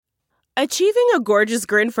Achieving a gorgeous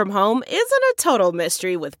grin from home isn't a total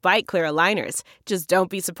mystery with Bite Clear aligners. Just don't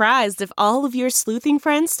be surprised if all of your sleuthing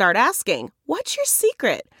friends start asking, "What's your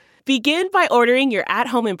secret?" Begin by ordering your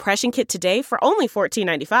at-home impression kit today for only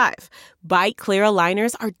 $14.95. Bite Clear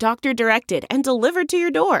aligners are doctor-directed and delivered to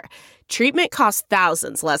your door. Treatment costs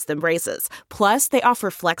thousands less than braces. Plus, they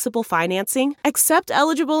offer flexible financing, accept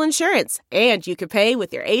eligible insurance, and you can pay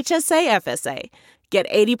with your HSA FSA. Get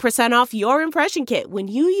 80% off your impression kit when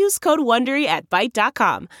you use code WONDERY at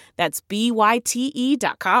Byte.com. That's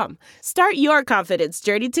BYTE.com. Start your confidence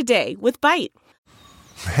journey today with Byte.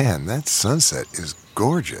 Man, that sunset is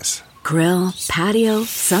gorgeous. Grill, patio,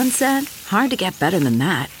 sunset. Hard to get better than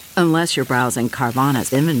that. Unless you're browsing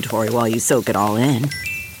Carvana's inventory while you soak it all in.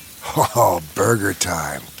 Oh, burger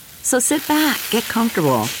time. So sit back, get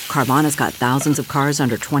comfortable. Carvana's got thousands of cars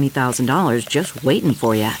under $20,000 just waiting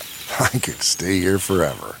for you. I could stay here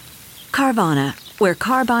forever. Carvana, where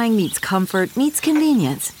car buying meets comfort, meets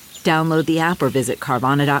convenience. Download the app or visit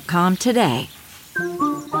Carvana.com today.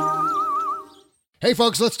 Hey,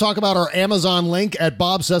 folks, let's talk about our Amazon link at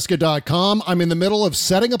bobcesca.com. I'm in the middle of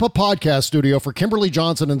setting up a podcast studio for Kimberly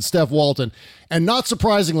Johnson and Steph Walton. And not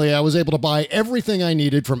surprisingly, I was able to buy everything I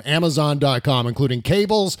needed from Amazon.com, including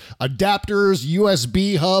cables, adapters,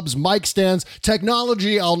 USB hubs, mic stands,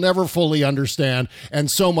 technology I'll never fully understand, and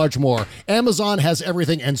so much more. Amazon has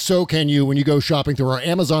everything, and so can you when you go shopping through our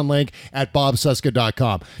Amazon link at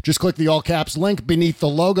bobcesca.com. Just click the all-caps link beneath the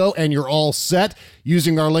logo, and you're all set.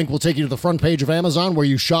 Using our link will take you to the front page of Amazon where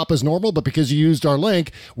you shop as normal, but because you used our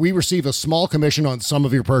link, we receive a small commission on some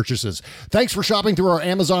of your purchases. Thanks for shopping through our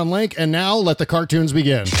Amazon link, and now let the cartoons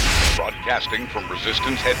begin. Broadcasting from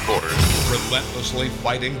Resistance headquarters, relentlessly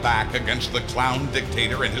fighting back against the clown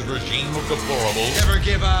dictator and his regime of deplorables. Never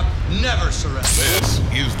give up, never surrender. This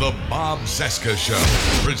is the Bob Cesca Show,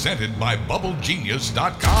 presented by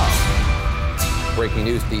BubbleGenius.com. Breaking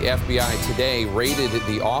news, the FBI today raided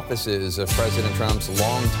the offices of President Trump's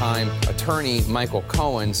longtime attorney, Michael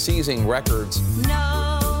Cohen, seizing records.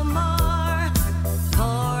 No more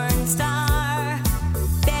porn star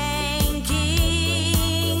banking.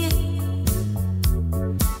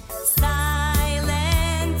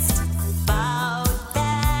 Silenced about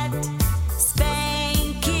that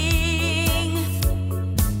spanking.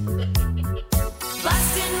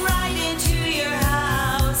 Busting right into your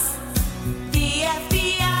house. The FBI.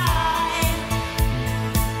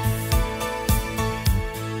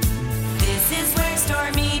 This is where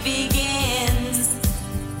Stormy begins.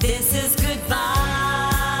 This is goodbye.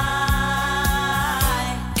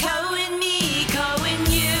 Cohen me, Cohen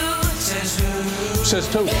you. Says who? Says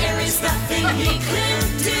who? There is nothing he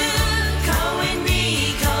could do. Cohen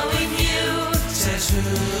me, Cohen you. Says who?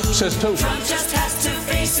 Says who? Trump just has to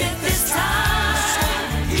face it this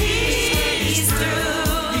time. He's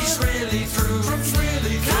through. He's really through. Trump's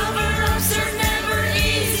really through. Cover-ups are never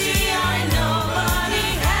easy. I know, but he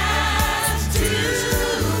has to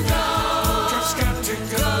go. Trump's got to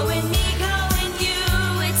go. Going me, going you.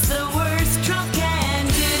 It's the worst Trump can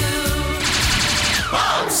do.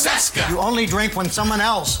 Bob Cesca. You only drink when someone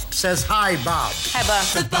else says hi, Bob. Hi, Bob.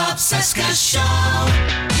 The Bob Cesca Show.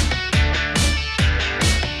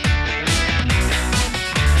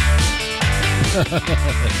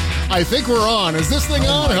 I think we're on. Is this thing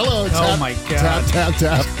on? Hello. Tap, my God. Tap, tap,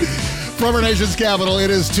 tap. From our nation's capital, it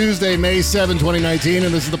is Tuesday, May 7, 2019,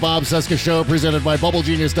 and this is the Bob Cesca Show presented by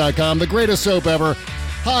BubbleGenius.com, the greatest soap ever.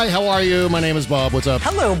 Hi, how are you? My name is Bob. What's up?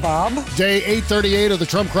 Hello, Bob. Day 838 of the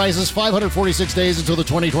Trump crisis, 546 days until the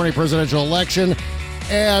 2020 presidential election.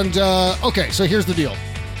 And, okay, so here's the deal.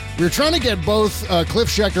 We're trying to get both Cliff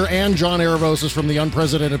Schechter and John Aravosis from the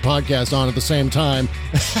Unprecedented podcast on at the same time.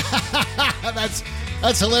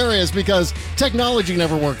 That's hilarious because technology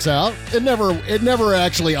never works out. It never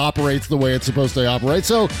actually operates the way it's supposed to operate.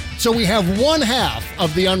 So we have one half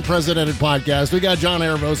of the Unprecedented podcast. We got John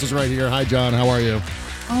Aravosis right here. Hi, John. How are you?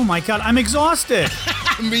 Oh my God, I'm exhausted.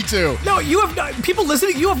 Me too. No, people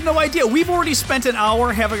listening, you have no idea. We've already spent an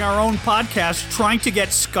hour having our own podcast trying to get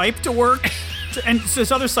Skype to work. And this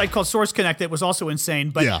other site called Source Connect that was also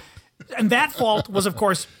insane. But yeah. And that fault was, of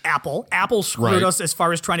course, Apple. Apple screwed us as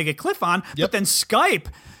far as trying to get Cliff on. Yep. But then Skype,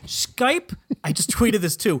 I just tweeted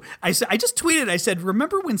this too. I said,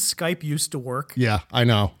 remember when Skype used to work? Yeah, I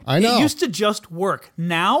know. It used to just work.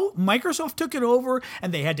 Now, Microsoft took it over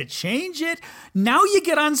and they had to change it. Now you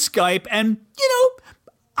get on Skype and,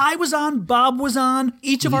 I was on, Bob was on.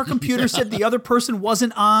 Each of our computers said the other person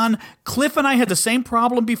wasn't on. Cliff and I had the same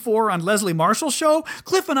problem before on Leslie Marshall's show.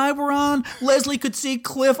 Cliff and I were on. Leslie could see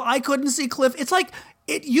Cliff. I couldn't see Cliff. It's like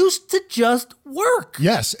It used to just work.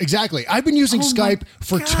 Yes, exactly. I've been using Skype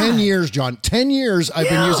for 10 years, John. 10 years I've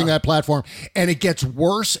been using that platform, and it gets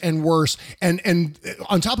worse and worse. And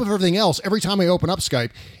on top of everything else, every time I open up Skype,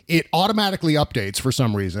 it automatically updates for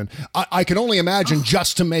some reason. I can only imagine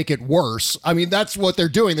just to make it worse. I mean, that's what they're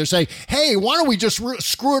doing. They're saying, hey, why don't we just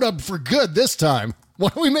screw it up for good this time? Why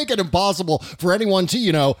don't we make it impossible for anyone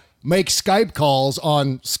to, make Skype calls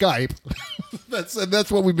on Skype?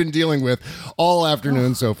 That's what we've been dealing with all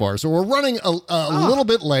afternoon so far. So we're running a little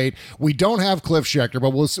bit late. We don't have Cliff Schechter,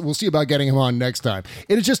 but we'll see about getting him on next time.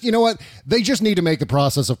 It is just, you know what? They just need to make the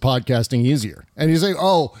process of podcasting easier. And you say,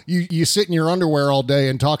 oh, you sit in your underwear all day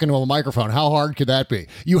and talking to a microphone. How hard could that be?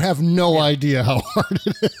 You have no idea how hard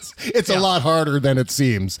it is. It's a lot harder than it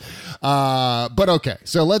seems. But okay,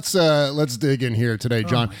 so let's dig in here today,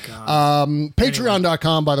 John.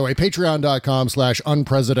 Patreon.com, by the way.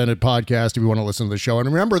 Patreon.com/unprecedented podcast if you want to listen to the show.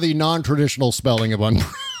 And remember the non-traditional spelling of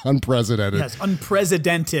unprecedented. Yes,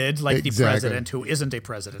 unprecedented, like the president who isn't a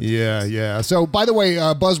president. Yeah. So, by the way,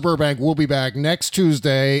 Buzz Burbank will be back next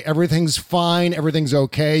Tuesday. Everything's fine. Everything's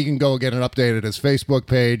okay. You can go get an update at his Facebook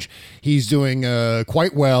page. He's doing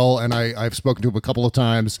quite well, and I've spoken to him a couple of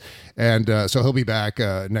times, and so he'll be back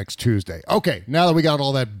next Tuesday. Okay, now that we got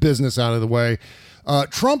all that business out of the way,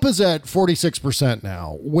 Trump is at 46%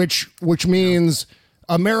 now, which means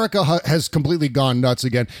America has completely gone nuts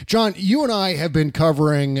again. John, you and I have been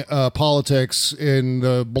covering politics in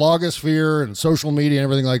the blogosphere and social media and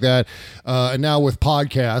everything like that, and now with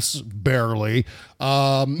podcasts, barely.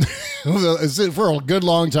 For a good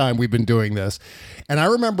long time, we've been doing this. And I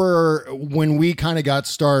remember when we kind of got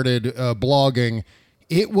started blogging,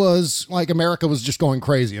 it was like America was just going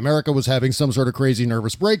crazy. America was having some sort of crazy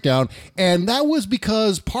nervous breakdown. And that was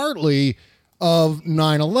because partly of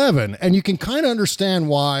 9/11. And you can kind of understand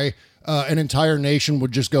why an entire nation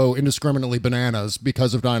would just go indiscriminately bananas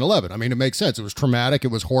because of 9/11. I mean, it makes sense. It was traumatic. It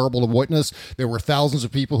was horrible to witness. There were thousands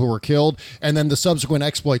of people who were killed. And then the subsequent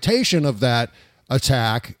exploitation of that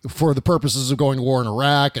attack for the purposes of going to war in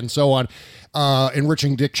Iraq and so on,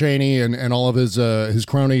 enriching Dick Cheney and all of his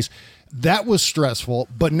cronies. That was stressful,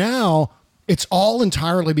 but now it's all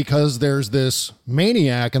entirely because there's this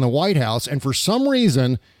maniac in the White House, and for some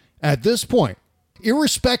reason, at this point,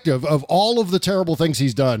 irrespective of all of the terrible things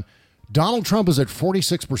he's done, Donald Trump is at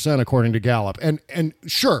 46% according to Gallup. And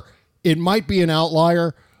sure, it might be an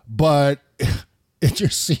outlier, but it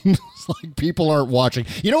just seems like people aren't watching.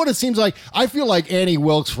 You know what it seems like? I feel like Annie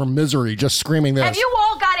Wilkes from Misery just screaming this. Have you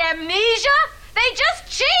all got amnesia? They just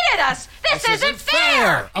cheated us. This isn't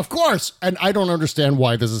fair. Of course. And I don't understand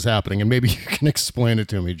why this is happening. And maybe you can explain it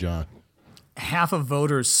to me, John. Half of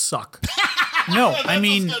voters suck. No, I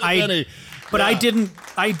mean, I didn't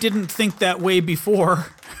think that way before.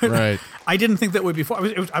 Right. I didn't think that way before.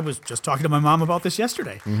 I was just talking to my mom about this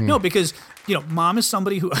yesterday. Mm-hmm. No, because, Mom is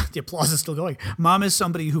somebody who, the applause is still going. Mom is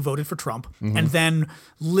somebody who voted for Trump. Mm-hmm. And then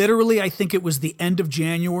literally, I think it was the end of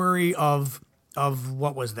January of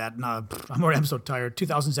what was that? I'm so tired.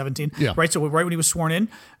 2017. Yeah. Right. So right when he was sworn in,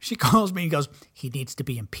 she calls me and goes, he needs to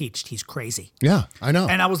be impeached. He's crazy. Yeah, I know.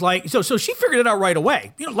 And I was like, so she figured it out right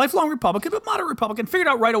away. Lifelong Republican, but moderate Republican, figured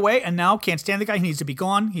it out right away. And now can't stand the guy. He needs to be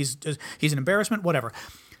gone. He's an embarrassment, whatever.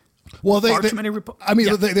 Well, they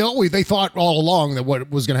thought all along that what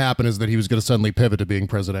was going to happen is that he was going to suddenly pivot to being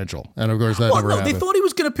presidential, and of course that never happened. They thought he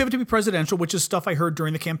was going to pivot to be presidential, which is stuff I heard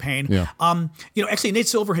during the campaign. Yeah. Actually, Nate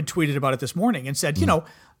Silver had tweeted about it this morning and said,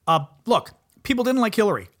 look, people didn't like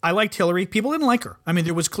Hillary. I liked Hillary. People didn't like her. I mean,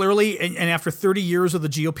 there was clearly, and after 30 years of the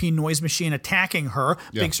GOP noise machine attacking her,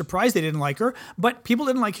 big surprise they didn't like her. But people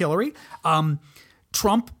didn't like Hillary.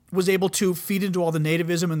 Trump was able to feed into all the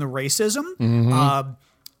nativism and the racism. Mm-hmm.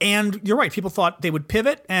 And you're right. People thought they would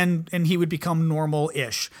pivot and he would become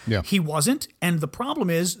normal-ish. Yeah. He wasn't. And the problem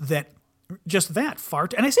is that just that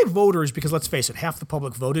and I say voters because let's face it, half the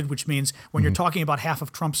public voted, which means when you're talking about half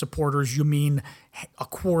of Trump supporters, you mean a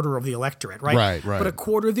quarter of the electorate, right? Right. But a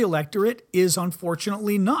quarter of the electorate is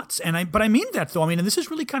unfortunately nuts. But I mean that though. I mean, and this is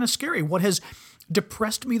really kind of scary. What has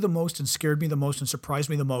depressed me the most and scared me the most and surprised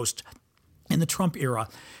me the most in the Trump era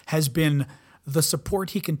has been the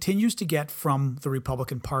support he continues to get from the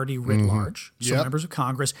Republican Party writ large, so members of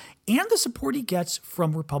Congress, and the support he gets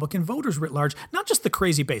from Republican voters writ large, not just the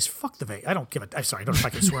crazy base. Fuck the base. I don't give it. I'm sorry. I don't know if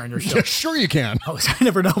I can swear on your show. Yeah, sure you can. Oh, I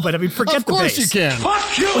never know, but I mean, forget the base. Of course you can.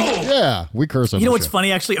 Fuck you! Yeah, we curse on You know the what's show.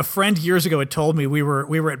 funny? Actually, a friend years ago had told me we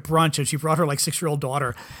were at brunch and she brought her like 6-year-old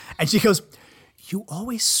daughter, and she goes, You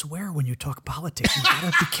always swear when you talk politics. You gotta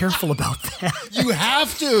be careful about that. You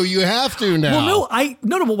have to now. Well,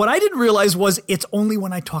 no. But what I didn't realize was it's only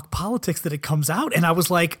when I talk politics that it comes out. And I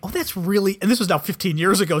was like, oh, that's really, and this was now 15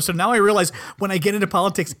 years ago. So now I realize when I get into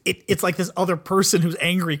politics, it's like this other person who's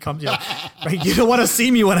angry comes, right? You don't want to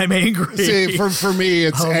see me when I'm angry. See, for me,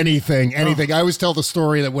 it's anything. I always tell the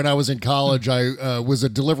story that when I was in college, I was a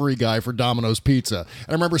delivery guy for Domino's Pizza. And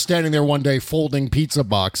I remember standing there one day folding pizza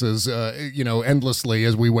boxes, endlessly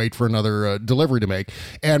as we wait for another delivery to make.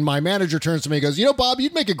 And my manager turns to me and goes, Bob,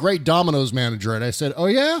 you'd make a great Domino's manager. And I said, oh,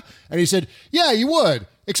 yeah? And he said, yeah, you would.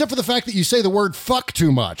 Except for the fact that you say the word fuck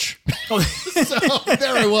too much. So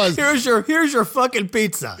there I was. Here's your fucking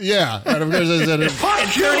pizza. Yeah. And of course I said it. In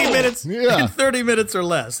 30 minutes. Yeah. In 30 minutes or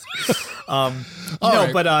less.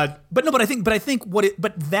 Right. But I think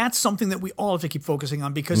but that's something that we all have to keep focusing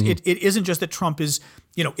on because it isn't just that Trump is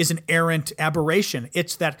an errant aberration.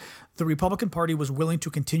 It's that the Republican Party was willing to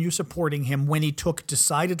continue supporting him when he took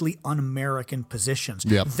decidedly un-American positions.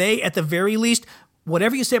 Yep. They, at the very least,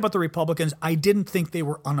 whatever you say about the Republicans, I didn't think they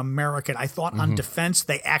were un-American. I thought on defense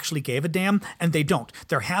they actually gave a damn, and they don't.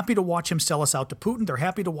 They're happy to watch him sell us out to Putin. They're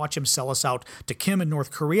happy to watch him sell us out to Kim in North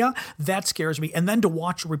Korea. That scares me. And then to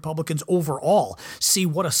watch Republicans overall see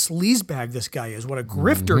what a sleazebag this guy is, what a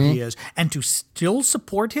grifter he is, and to still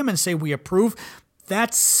support him and say we approve.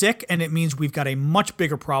 That's sick, and it means we've got a much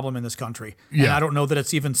bigger problem in this country. Yeah. And I don't know that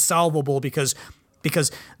it's even solvable because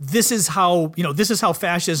this is how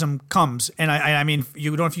fascism comes. And I mean,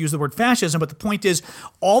 you don't have to use the word fascism, but the point is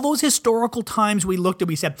all those historical times we looked at,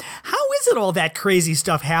 we said, how is it all that crazy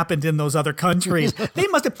stuff happened in those other countries? They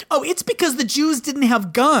must have, it's because the Jews didn't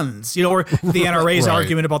have guns, or the NRA's right.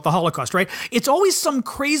 argument about the Holocaust, right? It's always some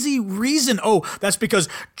crazy reason. Oh, that's because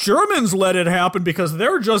Germans let it happen because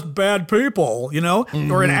they're just bad people,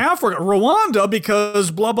 or in Africa, Rwanda,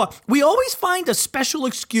 because blah, blah. We always find a special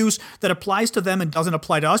excuse that applies to them and doesn't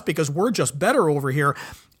apply to us because we're just better over here.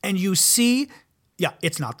 And you see,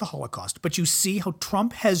 it's not the Holocaust, but you see how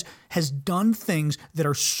Trump has done things that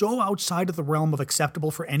are so outside of the realm of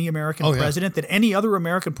acceptable for any American president that any other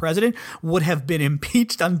American president would have been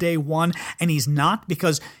impeached on day one. And he's not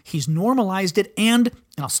because he's normalized it. And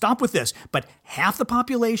I'll stop with this, but half the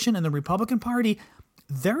population in the Republican Party,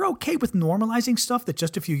 they're okay with normalizing stuff that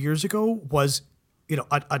just a few years ago was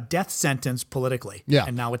a death sentence politically. Yeah.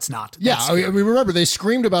 And now it's not. I mean, remember, they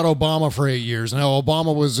screamed about Obama for 8 years. Now,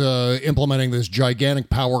 Obama was implementing this gigantic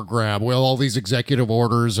power grab with all these executive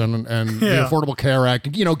orders and the Affordable Care Act,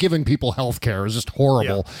 giving people health care is just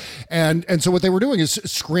horrible. Yeah. And so what they were doing is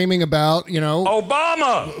screaming about,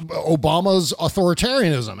 Obama's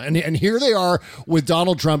authoritarianism. And here they are with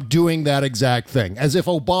Donald Trump doing that exact thing, as if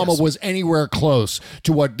Obama was anywhere close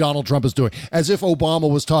to what Donald Trump is doing, as if Obama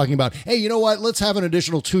was talking about, hey, you know what, let's have an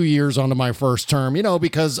additional 2 years onto my first term,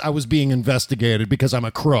 because I was being investigated because I'm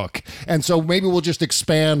a crook. And so maybe we'll just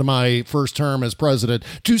expand my first term as president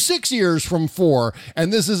to 6 years from 4.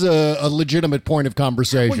 And this is a legitimate point of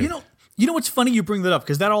conversation. Well, you know what's funny you bring that up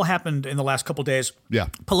because that all happened in the last couple of days. Yeah.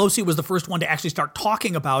 Pelosi was the first one to actually start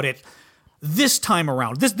talking about it this time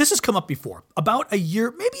around. This has come up before. About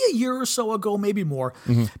maybe a year or so ago, maybe more.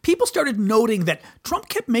 People started noting that Trump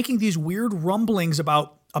kept making these weird rumblings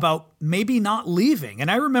about maybe not leaving. And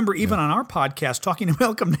I remember even on our podcast talking to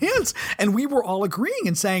Malcolm Nance, and we were all agreeing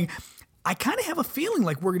and saying, I kind of have a feeling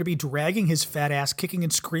like we're going to be dragging his fat ass kicking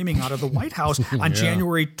and screaming out of the White House on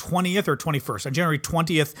January 20th or 21st, on January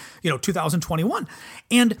 20th, 2021.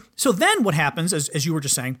 And so then what happens, as you were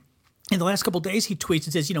just saying, in the last couple of days, he tweets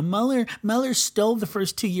and says, Mueller stole the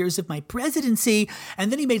first 2 years of my presidency.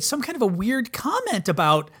 And then he made some kind of a weird comment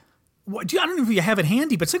about, I don't know if you have it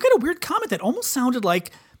handy, but some kind of weird comment that almost sounded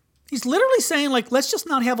like he's literally saying, let's just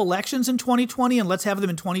not have elections in 2020 and let's have them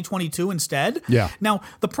in 2022 instead. Yeah. Now,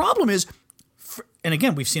 the problem is, and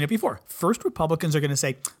again, we've seen it before. First, Republicans are going to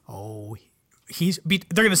say, they're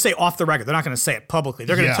going to say off the record. They're not going to say it publicly.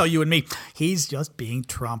 They're going to tell you and me, he's just being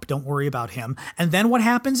Trump. Don't worry about him. And then what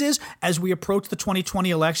happens is, as we approach the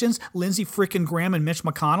 2020 elections, Lindsey frickin' Graham and Mitch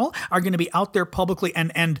McConnell are going to be out there publicly,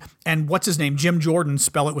 and what's his name? Jim Jordan,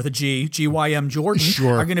 spell it with a G, G-Y-M Jordan,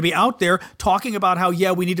 are going to be out there talking about how,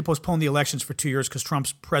 we need to postpone the elections for 2 years because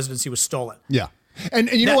Trump's presidency was stolen. Yeah.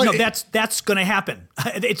 And you know what? No, that's going to happen.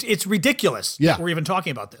 It's ridiculous. Yeah. We're even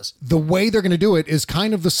talking about this. The way they're going to do it is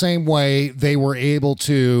kind of the same way they were able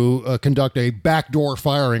to conduct a backdoor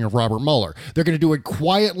firing of Robert Mueller. They're going to do it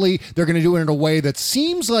quietly. They're going to do it in a way that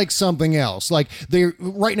seems like something else. Like they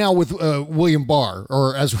right now with William Barr,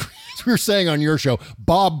 or as we were saying on your show,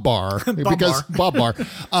 Bob Barr, Bob Barr.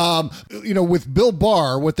 With Bill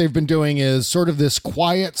Barr, what they've been doing is sort of this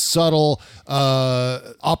quiet, subtle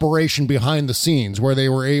operation behind the scenes scenes where they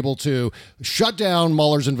were able to shut down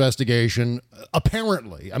Mueller's investigation,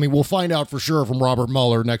 apparently. I mean, we'll find out for sure from Robert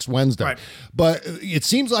Mueller next Wednesday. Right. But it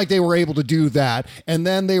seems like they were able to do that, and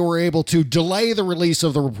then they were able to delay the release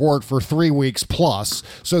of the report for 3 weeks plus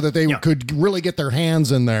so that they could really get their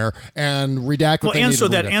hands in there and redact what they needed to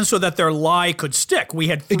redact. And so that their lie could stick. We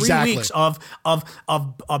had 3 weeks of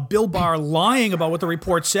Bill Barr lying about what the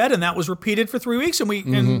report said, and that was repeated for 3 weeks, and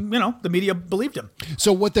the media believed him.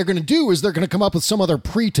 So what they're going to do is they're going to come up with some other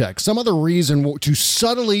pretext, some other reason to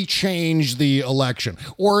subtly change the election,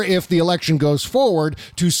 or if the election goes forward,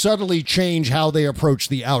 to subtly change how they approach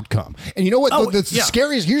the outcome. And you know what? The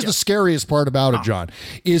scariest. Here's the scariest part about it, John,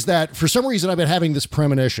 is that for some reason I've been having this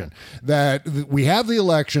premonition that we have the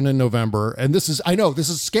election in November, and this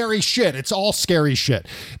is scary shit. It's all scary shit.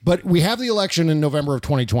 But we have the election in November of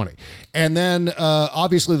 2020, and then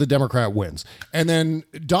obviously the Democrat wins, and then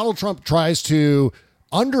Donald Trump tries to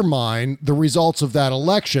undermine the results of that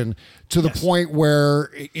election to the point where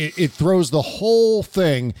it throws the whole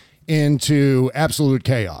thing into absolute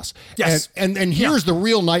chaos. Yes. And here's the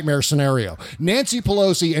real nightmare scenario. Nancy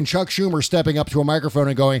Pelosi and Chuck Schumer stepping up to a microphone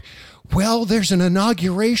and going, well, there's an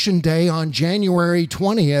inauguration day on January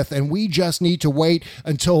 20th, and we just need to wait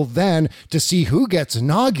until then to see who gets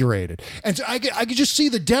inaugurated. And so I could just see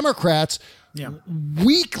the Democrats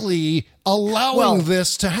weekly allowing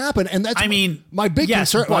this to happen. And that's my big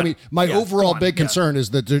concern. My overall big concern is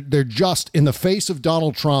that they're just, in the face of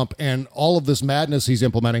Donald Trump and all of this madness he's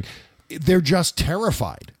implementing, they're just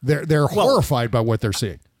terrified. They're horrified by what they're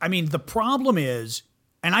seeing. I mean, the problem is,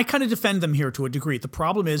 and I kind of defend them here to a degree, the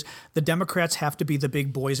problem is the Democrats have to be the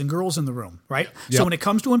big boys and girls in the room, right? Yep. So when it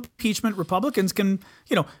comes to impeachment, Republicans can,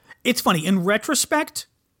 it's funny. In retrospect,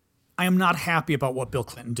 I am not happy about what Bill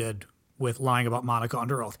Clinton did with lying about Monica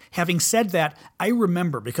under oath. Having said that, I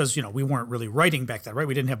remember, because, we weren't really writing back then, right?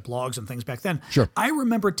 We didn't have blogs and things back then. Sure. I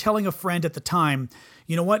remember telling a friend at the time,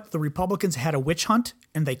 you know what? The Republicans had a witch hunt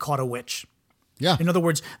and they caught a witch. Yeah. In other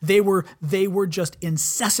words, they were just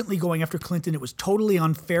incessantly going after Clinton. It was totally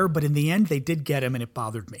unfair, but in the end, they did get him, and it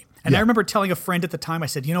bothered me. And I remember telling a friend at the time, I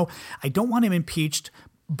said, I don't want him impeached,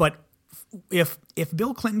 but if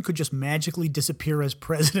Bill Clinton could just magically disappear as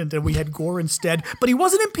president and we had Gore instead, but he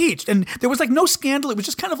wasn't impeached and there was no scandal, it was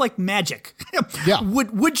just kind of like magic.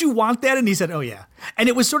 Would you want that? And he said, oh yeah. And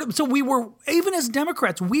it was so we were, even as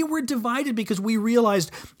Democrats, we were divided because we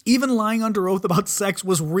realized even lying under oath about sex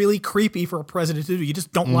was really creepy for a president to do. You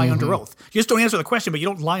just don't lie under oath. You just don't answer the question, but you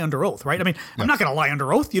don't lie under oath, right? I mean, I'm not going to lie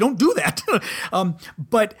under oath. You don't do that.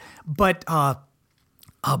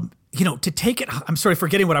 To take it, I'm sorry,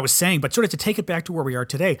 forgetting what I was saying, but sort of to take it back to where we are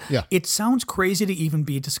today, it sounds crazy to even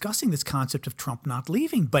be discussing this concept of Trump not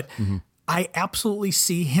leaving, but I absolutely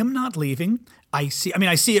see him not leaving. I see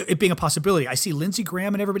it being a possibility. I see Lindsey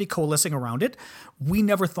Graham and everybody coalescing around it. We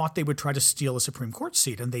never thought they would try to steal a Supreme Court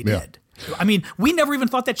seat, and they did. I mean, we never even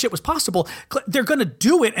thought that shit was possible. They're going to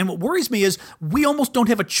do it, and what worries me is we almost don't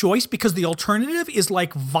have a choice because the alternative is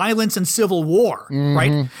like violence and civil war,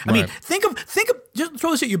 right? I mean, think of just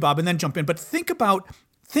throw this at you, Bob, and then jump in. But think about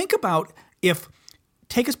if.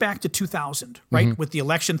 Take us back to 2000, right? With the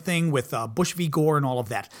election thing, with Bush v. Gore and all of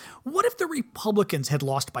that. What if the Republicans had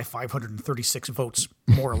lost by 536 votes,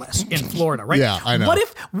 more or less, in Florida, right? Yeah, I know.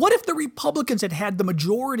 What if the Republicans had the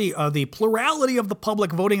majority of the plurality of the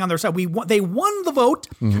public voting on their side? They won the vote,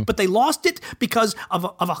 but they lost it because of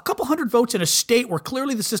a couple hundred votes in a state where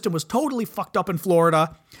clearly the system was totally fucked up in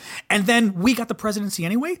Florida. And then we got the presidency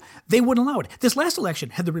anyway. They wouldn't allow it. This last election,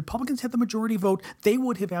 had the Republicans had the majority vote, they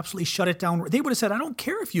would have absolutely shut it down. They would have said, I don't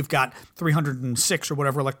care if you've got 306 or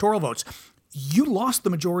whatever electoral votes. You lost the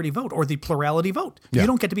majority vote or the plurality vote. You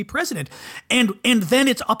don't get to be president. And then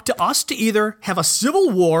it's up to us to either have a civil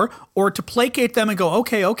war or to placate them and go,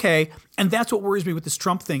 okay. And that's what worries me with this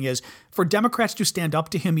Trump thing is for Democrats to stand up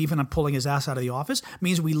to him even on pulling his ass out of the office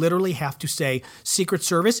means we literally have to say, Secret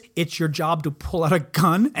Service, it's your job to pull out a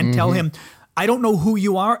gun and tell him, I don't know who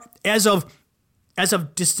you are.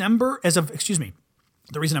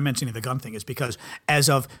 The reason I'm mentioning the gun thing is because as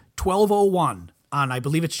of 12:01 on, I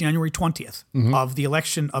believe it's January 20th of the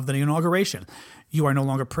election of the inauguration, you are no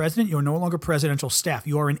longer president. You are no longer presidential staff.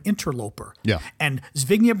 You are an interloper. Yeah. And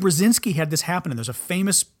Zbigniew Brzezinski had this happen. And there's a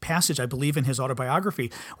famous passage, I believe, in his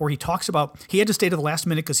autobiography where he talks about he had to stay to the last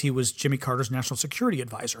minute because he was Jimmy Carter's national security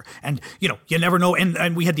advisor. And, you never know.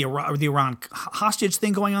 And we had the Iran hostage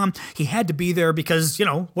thing going on. He had to be there because,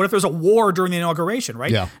 what if there's a war during the inauguration,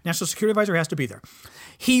 right? Yeah. National security advisor has to be there.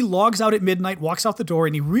 He logs out at midnight, walks out the door,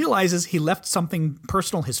 and he realizes he left something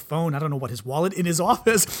personal, his phone, I don't know what, his wallet, in his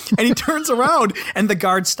office. And he turns around And the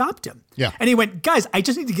guard stopped him. Yeah. And he went, guys, I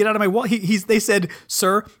just need to get out of my wall. They said,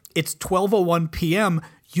 sir, it's 12:01 p.m.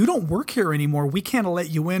 You don't work here anymore. We can't let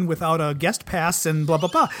you in without a guest pass and blah, blah,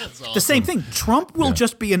 blah. Awesome. The same thing. Trump will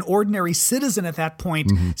just be an ordinary citizen at that point,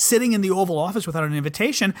 sitting in the Oval Office without an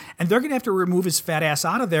invitation, and they're going to have to remove his fat ass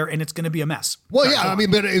out of there, and it's going to be a mess. Well, yeah, I mean,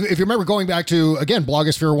 but if you remember going back to, again,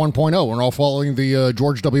 Blogosphere 1.0, we're all following the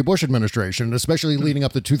George W. Bush administration, especially leading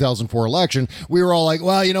up to the 2004 election, we were all like,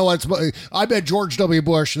 well, you know what, I bet George W.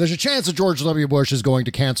 Bush, there's a chance that George W. Bush is going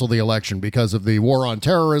to cancel the election because of the war on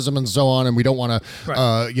terrorism and so on, and we don't want to,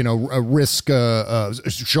 risk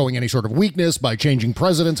showing any sort of weakness by changing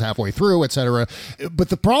presidents halfway through, etc. But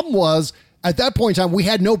the problem was, at that point in time, we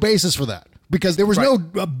had no basis for that. Because there was no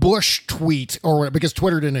Bush tweet, or because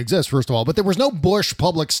Twitter didn't exist, first of all, but there was no Bush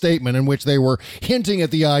public statement in which they were hinting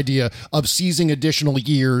at the idea of seizing additional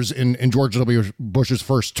years in George W. Bush's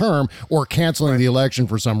first term or canceling the election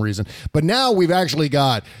for some reason. But now we've actually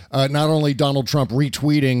got not only Donald Trump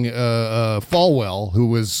retweeting Falwell, who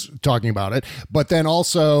was talking about it, but then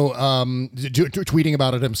also tweeting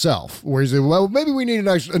about it himself, where he said, well, maybe we need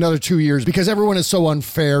another 2 years because everyone is so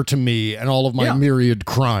unfair to me and all of my myriad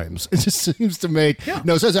crimes. It just seems to make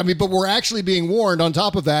no sense. I mean, but we're actually being warned. On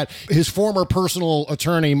top of that, his former personal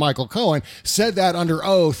attorney, Michael Cohen, said that under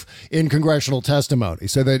oath in congressional testimony. He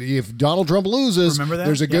said that if Donald Trump loses,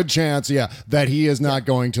 there's a good chance, that he is not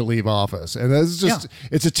going to leave office. And this is just,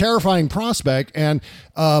 it's a terrifying prospect. And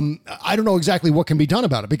I don't know exactly what can be done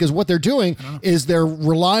about it, because what they're doing is they're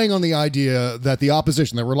relying on the idea that the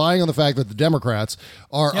opposition, they're relying on the fact that the Democrats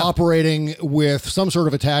are operating with some sort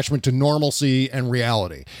of attachment to normalcy and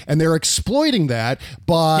reality. And they're exploiting that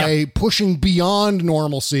by pushing beyond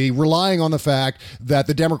normalcy, relying on the fact that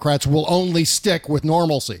the Democrats will only stick with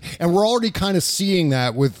normalcy. And we're already kind of seeing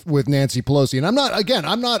that with Nancy Pelosi. And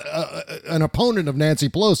I'm not an opponent of Nancy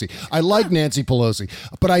Pelosi. I like Nancy Pelosi.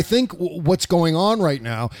 But I think what's going on right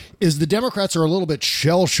now is the Democrats are a little bit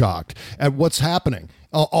shell-shocked at what's happening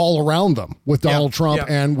all around them with Donald Trump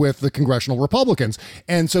and with the congressional Republicans.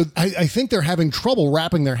 And so I think they're having trouble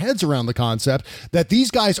wrapping their heads around the concept that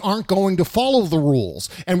these guys aren't going to follow the rules.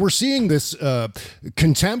 And we're seeing this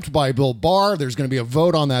contempt by Bill Barr. There's going to be a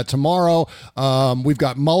vote on that tomorrow. We've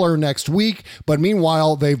got Mueller next week. But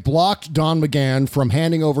meanwhile, they've blocked Don McGahn from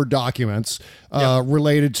handing over documents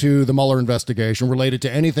related to the Mueller investigation, related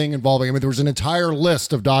to anything involving, I mean, there was an entire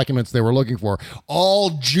list of documents they were looking for, all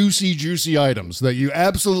juicy items that you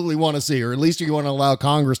absolutely want to see, or at least you want to allow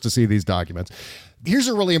Congress to see these documents. Here's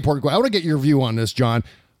a really important question. I want to get your view on this, John.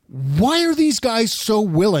 Why are these guys so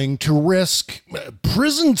willing to risk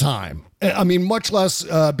prison time? I mean, much less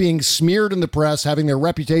being smeared in the press, having their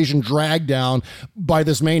reputation dragged down by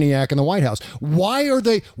this maniac in the White House. Why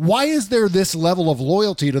is there this level of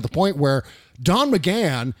loyalty to the point where Don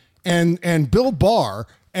McGahn and Bill Barr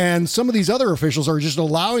and some of these other officials are just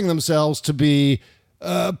allowing themselves to be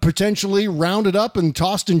potentially rounded up and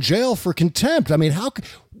tossed in jail for contempt? I mean,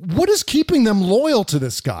 what is keeping them loyal to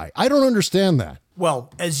this guy? I don't understand that.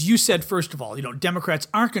 Well, as you said, first of all, Democrats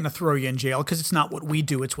aren't going to throw you in jail because it's not what we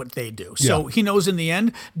do, it's what they do. So he knows in the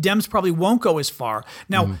end, Dems probably won't go as far.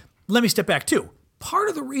 Now, let me step back too. Part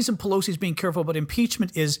of the reason Pelosi's being careful about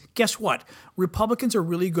impeachment is, guess what? Republicans are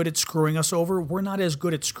really good at screwing us over. We're not as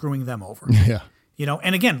good at screwing them over. Yeah.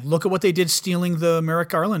 And again, look at what they did stealing the Merrick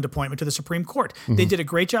Garland appointment to the Supreme Court. They did a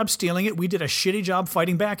great job stealing it. We did a shitty job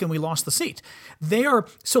fighting back, and we lost the seat. They're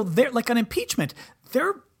like on impeachment,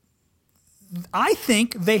 I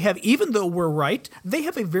think they have, even though we're right, they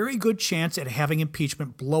have a very good chance at having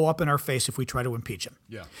impeachment blow up in our face if we try to impeach him.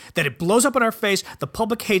 Yeah. That it blows up in our face, the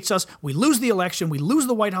public hates us, we lose the election, we lose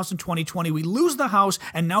the White House in 2020, we lose the House,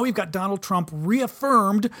 and now we've got Donald Trump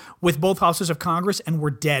reaffirmed with both houses of Congress, and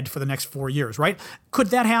we're dead for the next 4 years, right? Could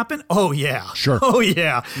that happen? Oh, yeah. Sure. Oh,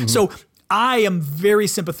 yeah. So I am very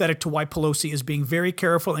sympathetic to why Pelosi is being very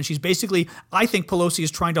careful, and she's basically, I think Pelosi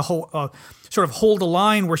is trying to hold a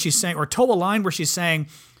line where she's saying, or toe a line where she's saying,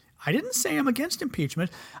 I didn't say I'm against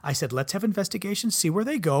impeachment. I said, let's have investigations, see where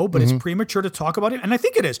they go, but it's premature to talk about it. And I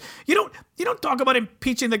think it is. You don't talk about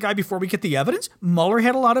impeaching the guy before we get the evidence. Mueller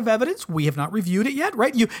had a lot of evidence. We have not reviewed it yet,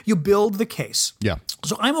 right? You build the case. Yeah.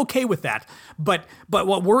 So I'm okay with that. But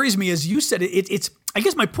what worries me is, you said it's I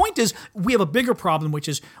guess my point is, we have a bigger problem, which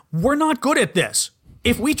is we're not good at this.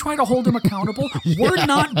 If we try to hold them accountable, we're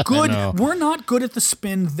not good. We're not good at the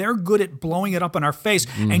spin. They're good at blowing it up in our face.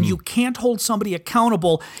 And you can't hold somebody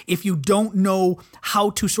accountable if you don't know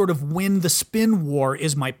how to sort of win the spin war,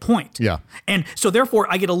 is my point. Yeah. And so therefore,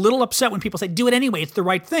 I get a little upset when people say, do it anyway, it's the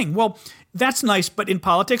right thing. Well, that's nice, but in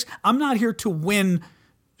politics, I'm not here to win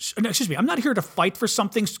excuse me, I'm not here to fight for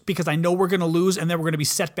something because I know we're going to lose and then we're going to be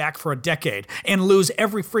set back for a decade and lose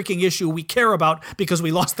every freaking issue we care about because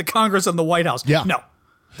we lost the Congress and the White House. Yeah. No.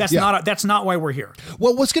 That's not why we're here.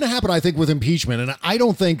 Well, what's going to happen, I think, with impeachment, and I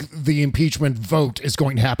don't think the impeachment vote is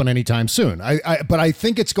going to happen anytime soon. But I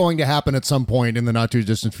think it's going to happen at some point in the not too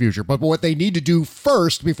distant future. But what they need to do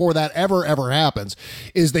first, before that ever happens,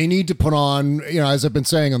 is they need to put on, as I've been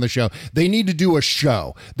saying on the show, they need to do a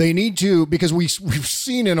show. They need to, because we've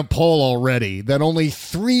seen in a poll already that only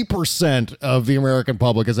 3% of the American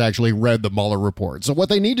public has actually read the Mueller report. So what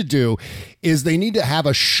they need to do is they need to have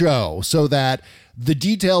a show so that the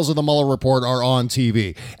details of the Mueller report are on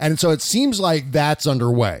TV. And so it seems like that's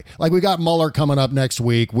underway. Like, we got Mueller coming up next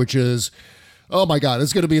week, which is, oh my God,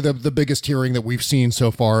 it's going to be the biggest hearing that we've seen so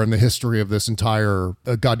far in the history of this entire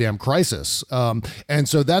goddamn crisis. And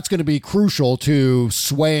so that's going to be crucial to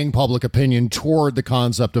swaying public opinion toward the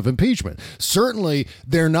concept of impeachment. Certainly,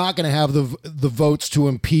 they're not going to have the votes to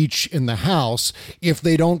impeach in the House if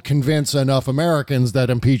they don't convince enough Americans that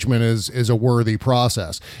impeachment is a worthy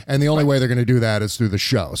process. And the only way they're going to do that is through the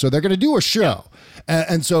show. So they're going to do a show.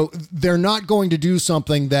 And so they're not going to do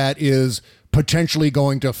something that is potentially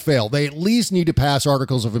going to fail. They at least need to pass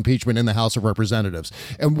articles of impeachment in the House of Representatives.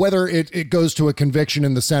 And whether it goes to a conviction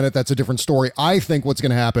in the Senate, that's a different story. I think what's going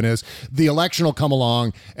to happen is the election will come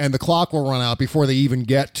along and the clock will run out before they even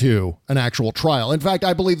get to an actual trial. In fact,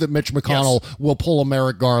 I believe that Mitch McConnell will pull a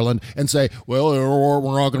Merrick Garland and say, well,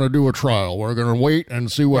 we're not going to do a trial. We're going to wait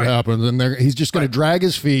and see what happens. And he's just going to drag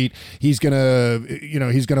his feet. He's going to,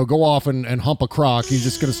 he's going to go off and hump a crock. He's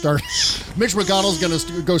just going to start, Mitch McConnell's going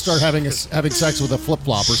to go start having sex with a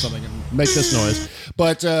flip-flop or something and make this noise.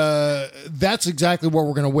 But that's exactly what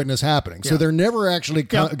we're going to witness happening. So they're never actually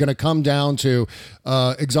going to come down to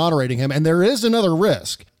exonerating him. And there is another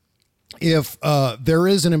risk. If there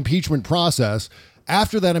is an impeachment process,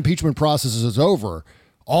 after that impeachment process is over,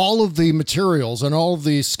 all of the materials and all of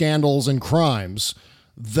the scandals and crimes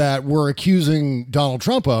that we're accusing Donald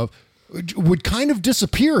Trump of would kind of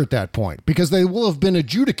disappear at that point because they will have been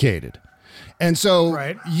adjudicated. And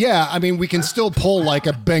so, yeah, I mean, we can still pull like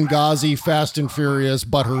a Benghazi Fast and Furious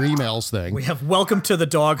but her emails thing. We have Welcome to the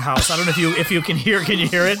Doghouse. I don't know if you can hear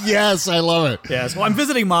it? Yes, I love it. Yes. Well, I'm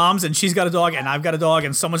visiting mom's and she's got a dog and I've got a dog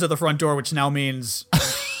and someone's at the front door, which now means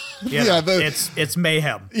it's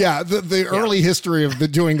mayhem. Yeah, the early history of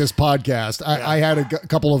doing this podcast, I had a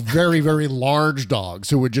couple of very, very large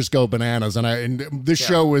dogs who would just go bananas, and this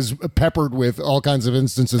show was peppered with all kinds of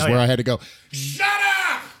instances where I had to go, shut up!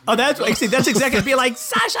 Oh, that's exactly. Be like,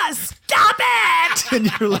 Sasha, stop it!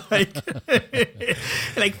 And you're like,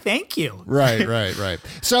 thank you. Right.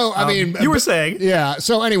 So, I mean, you were saying, yeah.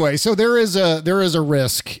 So anyway, so there is a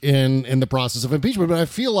risk in the process of impeachment, but I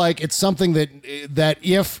feel like it's something that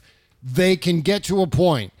if they can get to a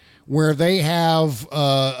point where they have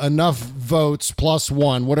enough votes plus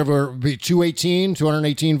one, whatever,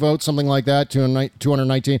 218 votes, something like that,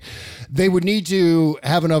 219, they would need to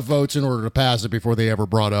have enough votes in order to pass it before they ever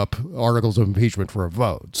brought up articles of impeachment for a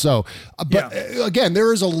vote. So, but again,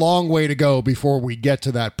 there is a long way to go before we get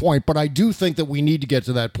to that point, but I do think that we need to get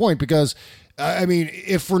to that point because I mean,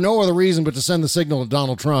 if for no other reason but to send the signal to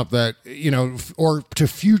Donald Trump that, or to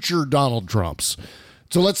future Donald Trumps.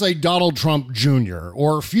 So let's say Donald Trump Jr.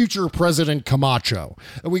 or future President Camacho.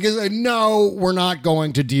 We can say, no, we're not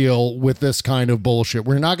going to deal with this kind of bullshit.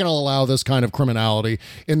 We're not going to allow this kind of criminality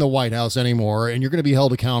in the White House anymore. And you're going to be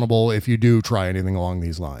held accountable if you do try anything along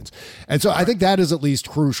these lines. And so I think that is at least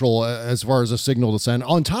crucial as far as a signal to send,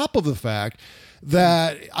 on top of the fact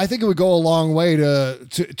that I think it would go a long way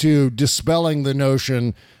to dispelling the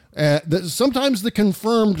notion, sometimes the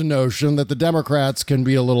confirmed notion that the Democrats can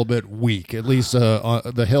be a little bit weak, at least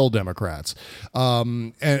the Hill Democrats,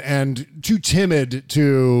 and too timid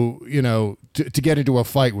to get into a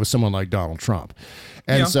fight with someone like Donald Trump.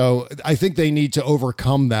 And so I think they need to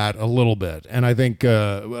overcome that a little bit. And I think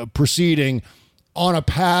proceeding on a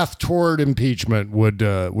path toward impeachment would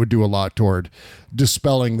do a lot toward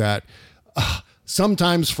dispelling that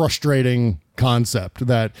sometimes frustrating concept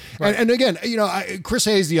that, and again, Chris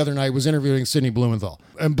Hayes the other night was interviewing Sidney Blumenthal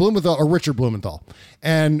or Richard Blumenthal,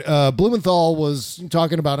 and Blumenthal was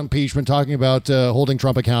talking about impeachment, talking about holding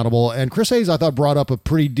Trump accountable, and Chris Hayes, I thought, brought up a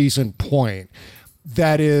pretty decent point.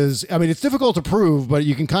 That is, I mean, it's difficult to prove, but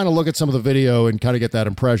you can kind of look at some of the video and kind of get that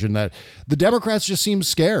impression that the Democrats just seem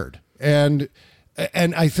scared, and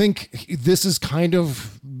I think this is kind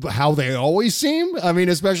of how they always seem. I mean,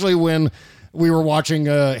 especially when we were watching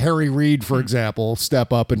Harry Reid, for example,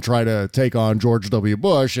 step up and try to take on George W.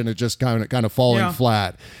 Bush, and it just kind of falling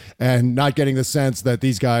flat, and not getting the sense that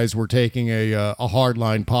these guys were taking a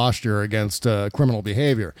hardline posture against criminal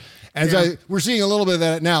behavior. And so we're seeing a little bit of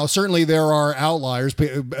that now. Certainly there are outliers,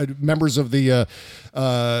 members of the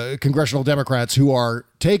congressional Democrats who are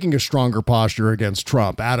taking a stronger posture against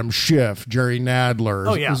Trump. Adam Schiff, Jerry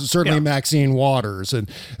Nadler, certainly Maxine Waters. And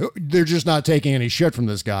they're just not taking any shit from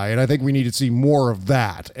this guy. And I think we need to see more of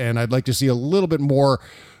that. And I'd like to see a little bit more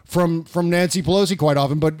from Nancy Pelosi quite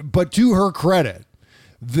often. But to her credit,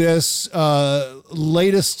 this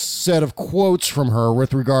latest set of quotes from her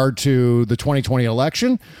with regard to the 2020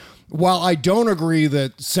 election, while I don't agree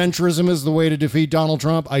that centrism is the way to defeat Donald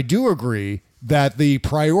Trump, I do agree that the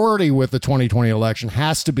priority with the 2020 election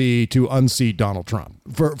has to be to unseat Donald Trump.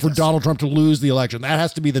 For Donald Trump to lose the election, that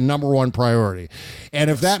has to be the number one priority. And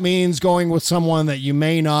if that means going with someone that you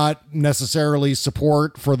may not necessarily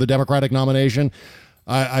support for the Democratic nomination,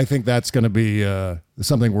 I think that's going to be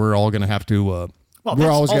something we're all going to have to... we're going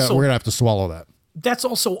to have to swallow that. That's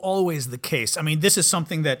also always the case. I mean, this is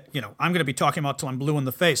something that, I'm going to be talking about till I'm blue in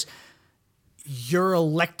the face. You're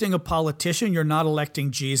electing a politician. You're not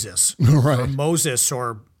electing Jesus or Moses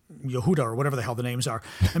or Yehuda or whatever the hell the names are.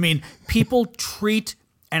 I mean, people treat,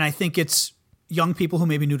 and I think it's young people who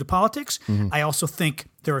may be new to politics. I also think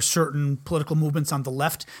there are certain political movements on the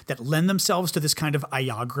left that lend themselves to this kind of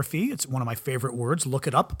iography. It's one of my favorite words. Look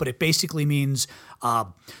it up. But it basically means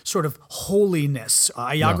sort of holiness.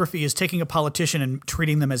 Iography is taking a politician and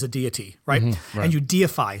treating them as a deity, right? And you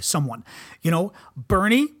deify someone.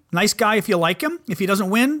 Bernie, nice guy if you like him. If he doesn't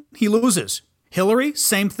win, he loses. Hillary,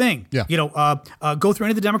 same thing. Go through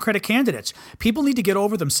any of the Democratic candidates. People need to get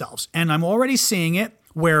over themselves. And I'm already seeing it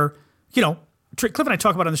where, Cliff and I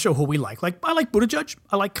talk about on the show who we like. Like, I like Buttigieg.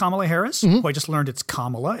 I like Kamala Harris, who I just learned it's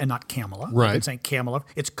Kamala and not Kamala. Right. I've been saying Kamala.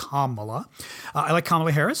 It's Kamala. I like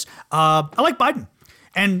Kamala Harris. I like Biden.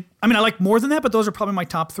 And, I like more than that, but those are probably my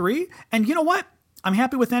top three. And you know what? I'm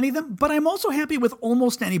happy with any of them, but I'm also happy with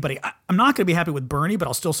almost anybody. I'm not going to be happy with Bernie, but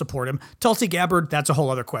I'll still support him. Tulsi Gabbard, that's a whole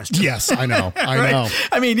other question. Yes, I know. I know.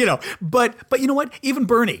 I mean, but you know what? Even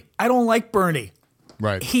Bernie, I don't like Bernie.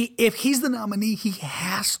 Right. If he's the nominee, he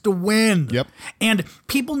has to win. Yep. And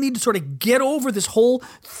people need to sort of get over this whole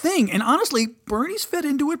thing. And honestly, Bernie's fit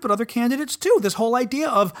into it, but other candidates too. This whole idea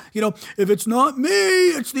of, if it's not me,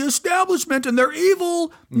 it's the establishment and they're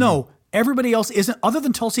evil. No, everybody else isn't. Other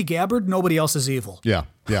than Tulsi Gabbard, nobody else is evil. Yeah.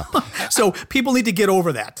 So people need to get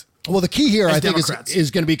over that. Well, the key here, I think, Democrats.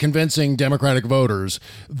 is going to be convincing Democratic voters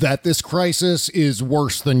that this crisis is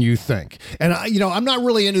worse than you think. And, I'm not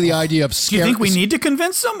really into the idea of Do you think we need to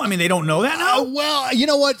convince them? I mean, they don't know that now? Well, you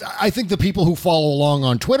know what? I think the people who follow along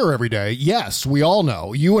on Twitter every day, yes, we all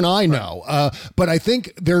know. You and I know. But I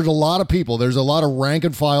think there's a lot of people, there's a lot of rank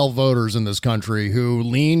and file voters in this country who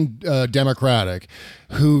lean Democratic,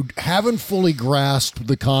 who haven't fully grasped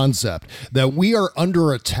the concept that we are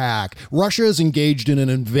under attack. Russia is engaged in an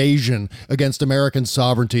invasion against American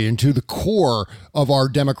sovereignty and to the core of our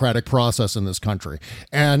democratic process in this country.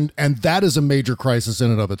 And that is a major crisis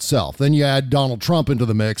in and of itself. Then you add Donald Trump into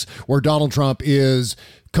the mix, where Donald Trump is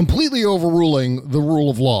completely overruling the rule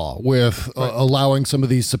of law with allowing some of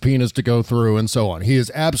these subpoenas to go through and so on. He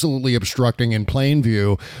is absolutely obstructing in plain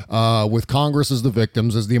view, with Congress as the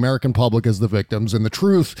victims, as the American public as the victims, and the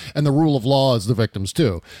truth and the rule of law as the victims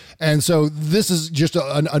too. And so this is just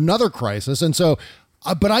another crisis. And so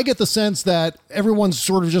but I get the sense that everyone's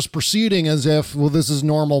sort of just proceeding as if, well, this is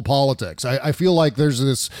normal politics. I feel like there's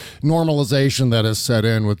this normalization that has set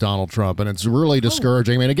in with Donald Trump, and it's really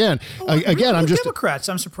discouraging. I mean, again, I'm just Democrats.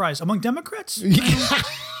 I'm surprised among Democrats.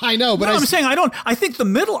 I know, but I'm saying I think the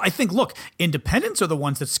middle. I think look, independents are the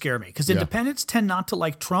ones that scare me because independents tend not to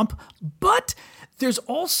like Trump, but. There's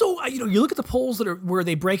also, you look at the polls where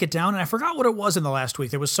they break it down, and I forgot what it was in the last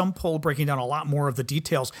week. There was some poll breaking down a lot more of the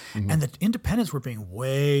details, and the independents were being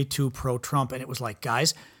way too pro-Trump, and it was like,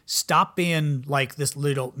 guys, stop being like this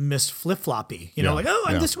little Miss Flip-Floppy,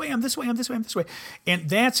 I'm this way, I'm this way, I'm this way, I'm this way. And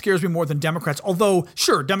that scares me more than Democrats, although,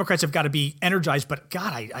 sure, Democrats have got to be energized, but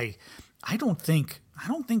God, I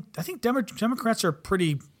think Democrats are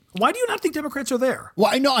pretty... Why do you not think Democrats are there?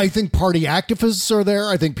 Well, I think party activists are there.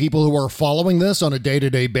 I think people who are following this on a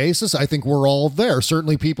day-to-day basis, I think we're all there.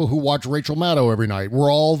 Certainly people who watch Rachel Maddow every night,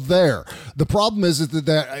 we're all there. The problem is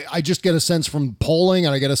that I just get a sense from polling,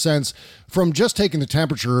 and I get a sense from just taking the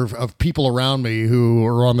temperature of people around me who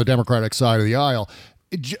are on the Democratic side of the aisle.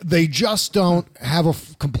 They just don't have a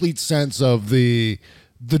complete sense of the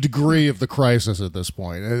the degree of the crisis at this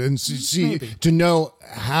point, and see to know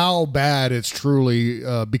how bad it's truly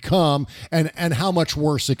become, and how much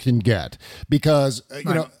worse it can get. Because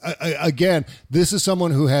you know, again, this is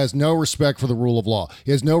someone who has no respect for the rule of law.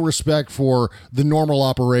 He has no respect for the normal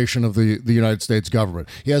operation of the United States government.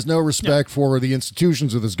 He has no respect for the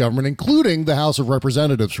institutions of this government, including the House of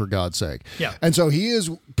Representatives, for God's sake. Yeah. And so he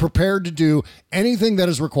is prepared to do anything that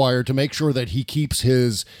is required to make sure that he keeps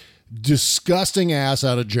his disgusting ass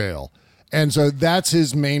out of jail. And so that's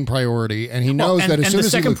his main priority, and he knows that as soon as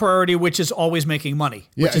the second priority, which is always making money,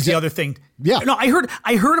 which is the other thing. Yeah. No, I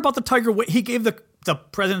heard about the Tiger Woods. He gave the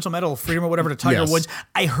Presidential Medal of Freedom or whatever to Tiger Woods.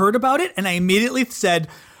 I heard about it, and I immediately said,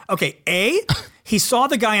 okay, he saw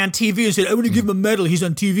the guy on TV and said, I'm going to give him a medal. He's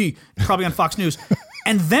on TV, probably on Fox News.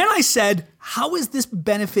 And then I said, how is this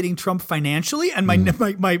benefiting Trump financially? And my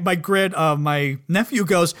nephew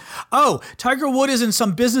goes, oh, Tiger Woods is in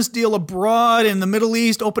some business deal abroad in the Middle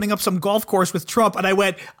East, opening up some golf course with Trump. And I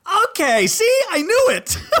went, okay, see, I knew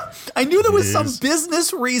it. I knew there was some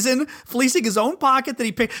business reason, fleecing his own pocket that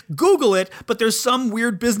he paid. Google it, but there's some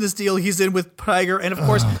weird business deal he's in with Tiger. And of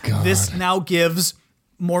course, this now gives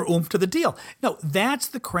more oomph to the deal. No, that's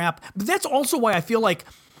the crap. But that's also why I feel like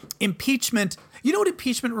impeachment. You know what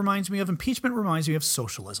impeachment reminds me of? Impeachment reminds me of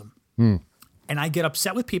socialism. And I get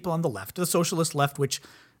upset with people on the left, the socialist left, which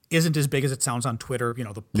isn't as big as it sounds on Twitter. You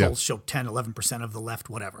know, the polls show 10, 11% of the left,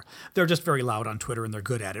 whatever. They're just very loud on Twitter and they're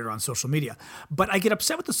good at it, or on social media. But I get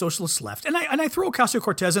upset with the socialist left. And I throw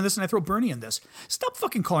Ocasio-Cortez in this, and I throw Bernie in this. Stop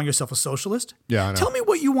fucking calling yourself a socialist. Yeah, I know. Tell me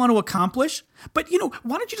what you want to accomplish. But, you know,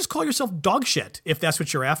 why don't you just call yourself dog shit if that's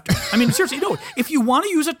what you're after? I mean, seriously, no. If you want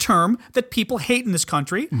to use a term that people hate in this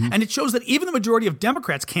country, and it shows that even the majority of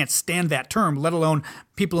Democrats can't stand that term, let alone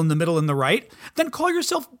people in the middle and the right, then call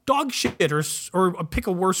yourself dog shit or pick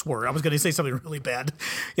a worse word. I was going to say something really bad.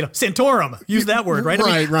 You know, Santorum. Use that word, right?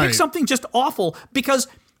 Right. Pick something just awful, because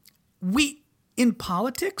in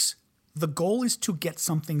politics, the goal is to get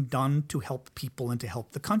something done to help people and to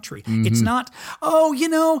help the country. It's not, oh, you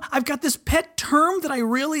know, I've got this pet term that I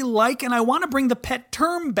really like and I want to bring the pet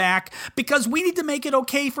term back because we need to make it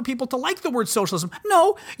okay for people to like the word socialism.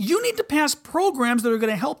 No, you need to pass programs that are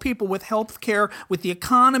going to help people with health care, with the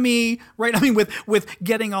economy, right? I mean, with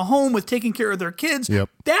getting a home, with taking care of their kids. Yep.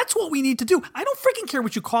 That's what we need to do. I don't freaking care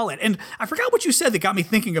what you call it. And I forgot what you said that got me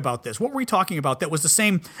thinking about this. What were we talking about that was the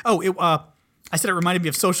same? I said it reminded me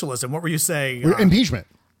of socialism. What were you saying? Impeachment.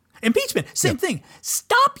 Impeachment. Same thing.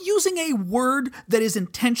 Stop using a word that is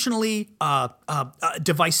intentionally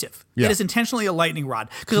divisive. Yeah. That is intentionally a lightning rod.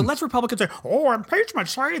 Because it lets Republicans say, oh, impeachment,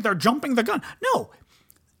 sorry, they're jumping the gun. No.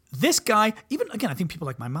 This guy, even, again, I think people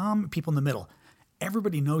like my mom, people in the middle,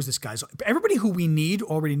 everybody knows this guy's, everybody who we need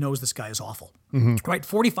already knows this guy is awful. Right?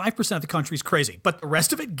 45% of the country is crazy. But the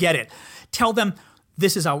rest of it, get it. Tell them,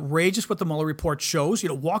 this is outrageous what the Mueller report shows. You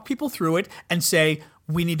know, walk people through it and say,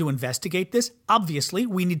 we need to investigate this. Obviously,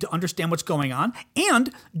 we need to understand what's going on.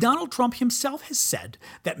 And Donald Trump himself has said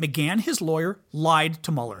that McGahn, his lawyer, lied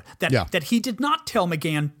to Mueller. That he did not tell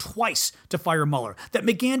McGahn twice to fire Mueller. That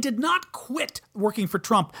McGahn did not quit working for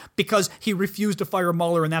Trump because he refused to fire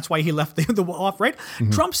Mueller and that's why he left the off, right?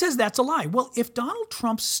 Trump says that's a lie. Well, if Donald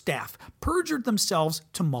Trump's staff perjured themselves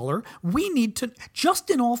to Mueller, we need to, just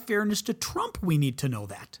in all fairness to Trump, we need to know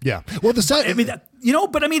that. Yeah. Well,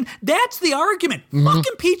 but I mean, that's the argument. Fuck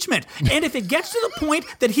impeachment. And if it gets to the point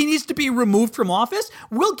that he needs to be removed from office,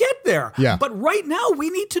 we'll get there. Yeah. But right now, we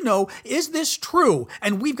need to know, is this true?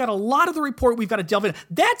 And we've got a lot of the report we've got to delve in.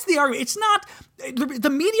 That's the argument. It's not, the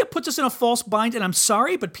media puts us in a false bind, and I'm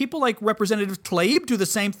sorry, but people like Representative Tlaib do the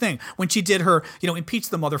same thing when she did her, impeach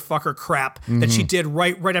the motherfucker crap that she did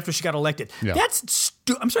right after she got elected. Yeah.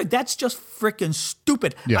 I'm sorry, that's just freaking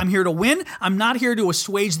stupid. Yeah. I'm here to win. I'm not here to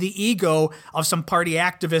assuage the ego of some party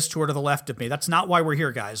activists who are to the left of me. That's not why we're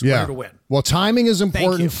here, guys. We're here to win. Well, timing is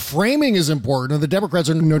important. Framing is important. And the Democrats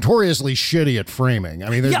are notoriously shitty at framing. I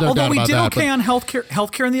mean, there's no doubt about that. Although we did okay on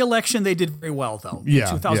healthcare in the election, they did very well, though, in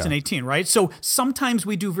 2018, right? So sometimes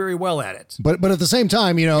we do very well at it. But at the same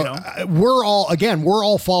time, we're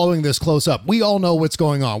all following this close up. We all know what's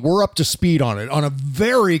going on. We're up to speed on it, on a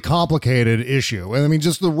very complicated issue. And I mean,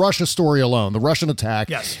 just the Russia story alone, the Russian attack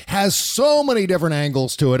has so many different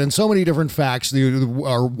angles to it and so many different facts that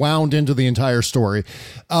are wound into the entire story.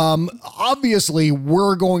 Obviously,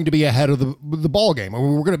 we're going to be ahead of the ball game. I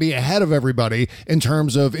mean, we're going to be ahead of everybody in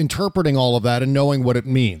terms of interpreting all of that and knowing what it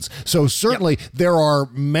means. So certainly there are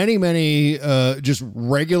many just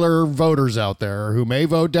regular voters out there who may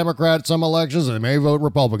vote Democrat some elections and they may vote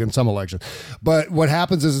Republican some elections. But what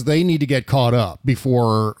happens is they need to get caught up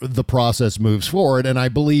before the process moves forward. it, and I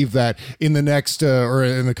believe that in the next or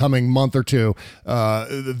in the coming month or two,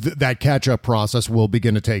 that catch-up process will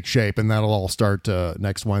begin to take shape, and that'll all start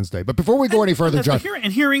next Wednesday. But before we go any further, John,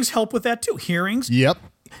 and hearings help with that too. Hearings. Yep.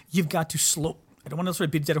 You've got to I don't want to necessarily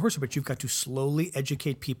beat a dead horse, but you've got to slowly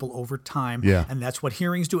educate people over time. Yeah. And that's what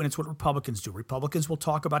hearings do, and it's what Republicans do. Republicans will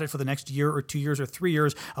talk about it for the next year or 2 years or 3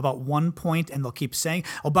 years about one point, and they'll keep saying,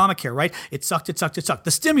 Obamacare, right? It sucked, it sucked, it sucked.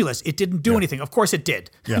 The stimulus, it didn't do anything. Of course it did.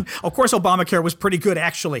 Yeah. Of course Obamacare was pretty good,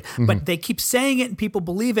 actually. But they keep saying it, and people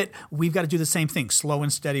believe it. We've got to do the same thing. Slow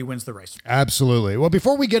and steady wins the race. Absolutely. Well,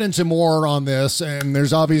 before we get into more on this, and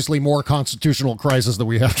there's obviously more constitutional crisis that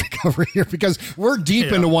we have to cover here because we're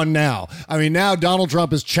deep into one now. I mean, now Donald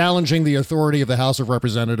Trump is challenging the authority of the House of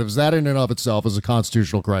Representatives. That in and of itself is a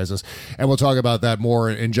constitutional crisis, and we'll talk about that more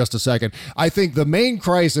in just a second. I think the main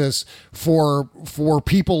crisis for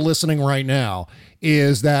people listening right now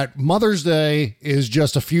is that Mother's Day is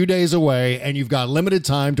just a few days away, and you've got limited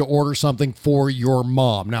time to order something for your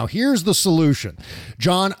mom. Now, here's the solution.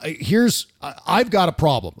 John, I've got a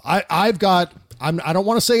problem. I don't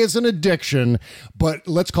want to say it's an addiction, but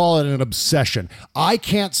let's call it an obsession. I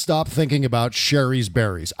can't stop thinking about Sherry's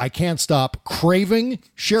Berries. I can't stop craving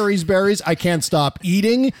Sherry's Berries. I can't stop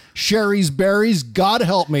eating Sherry's Berries. God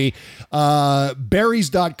help me.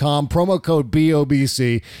 Berries.com, promo code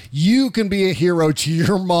BOBC. You can be a hero to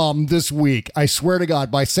your mom this week, I swear to God,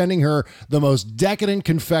 by sending her the most decadent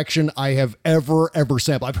confection I have ever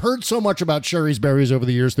sampled. I've heard so much about Sherry's Berries over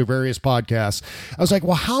the years through various podcasts. I was like,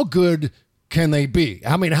 well, how good can they be?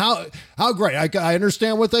 I mean, how great. I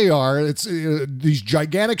understand what they are. It's these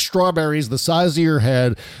gigantic strawberries the size of your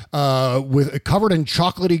head, with covered in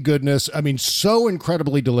chocolatey goodness. I mean, so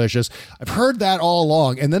incredibly delicious. I've heard that all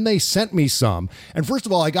along. And then they sent me some. And first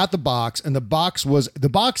of all, I got the box, and the box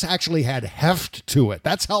actually had heft to it.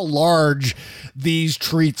 That's how large these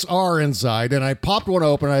treats are inside. And I popped one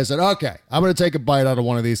open, and I said, okay, I'm going to take a bite out of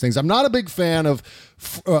one of these things. I'm not a big fan of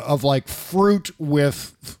like fruit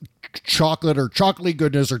with chocolate or chocolatey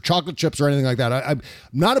goodness or chocolate chips or anything like that. I'm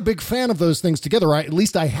not a big fan of those things together. At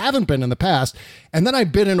least I haven't been in the past. And then I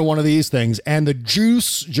bit into one of these things, and the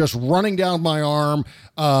juice just running down my arm,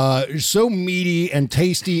 so meaty and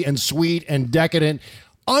tasty and sweet and decadent.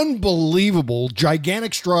 Unbelievable,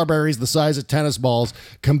 gigantic strawberries the size of tennis balls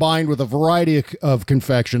combined with a variety of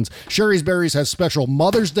confections. Sherry's Berries has special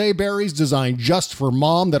Mother's Day berries designed just for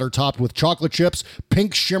mom that are topped with chocolate chips,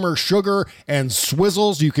 pink shimmer sugar, and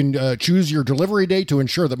swizzles. You can choose your delivery date to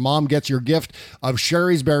ensure that mom gets your gift of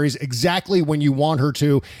Sherry's Berries exactly when you want her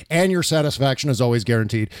to, and your satisfaction is always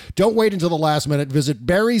guaranteed. Don't wait until the last minute. Visit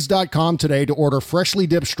berries.com today to order freshly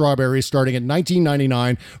dipped strawberries starting at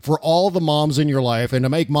 $19.99 for all the moms in your life. And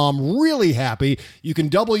to make mom really happy, you can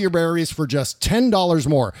double your berries for just $10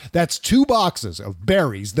 more. That's 2 boxes of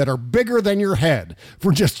berries that are bigger than your head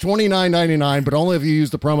for just $29.99, but only if you use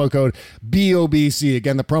the promo code BOBC.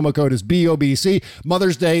 Again, the promo code is BOBC.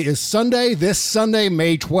 Mother's Day is Sunday, this Sunday,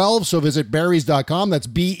 May 12th, so visit berries.com. That's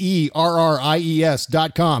BERRIES.com.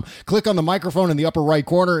 Click on the microphone in the upper right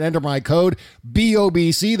corner and enter my code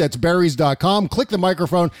BOBC. That's berries.com. Click the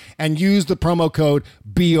microphone and use the promo code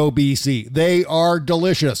BOBC. They are delicious.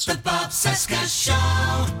 The Bob Seska Show.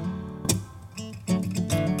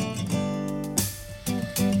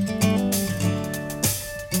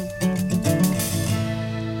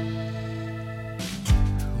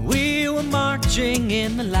 We were marching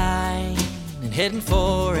in the line and heading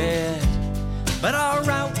for it, but our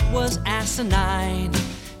route was asinine,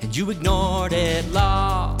 and you ignored it,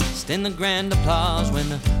 lost in the grand applause when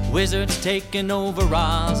the wizard's taking over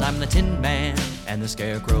Oz. I'm the Tin Man and the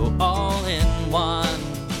Scarecrow all in one,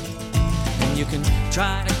 and you can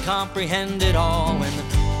try to comprehend it all when the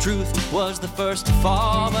truth was the first to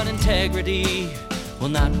fall, but integrity will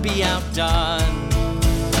not be outdone.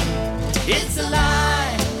 It's a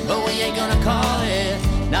lie, but we ain't gonna call it.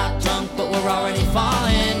 Not drunk, but we're already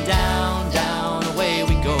falling down, down, away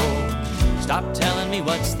we go. Stop telling me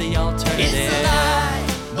what's the alternative. It's a lie.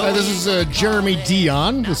 This is Jeremy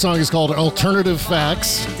Dion. The song is called Alternative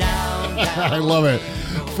Facts. I love it.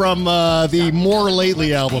 From the More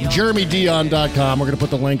Lately album, jeremydion.com. We're going to put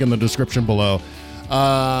the link in the description below.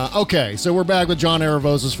 Okay, so we're back with John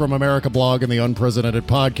Aravosis from America Blog and the Unprecedented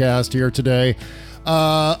Podcast here today.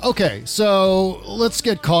 Okay, so let's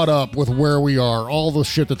get caught up with where we are, all the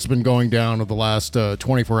shit that's been going down over the last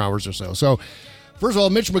 24 hours or so. So, first of all,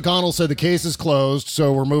 Mitch McConnell said the case is closed,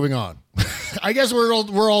 so we're moving on. I guess we're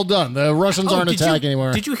all done. The Russians aren't attacking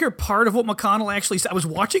anymore. Did you hear part of what McConnell actually said? I was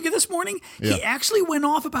watching it this morning. Yeah. He actually went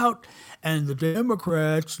off about, and the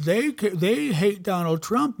Democrats, they hate Donald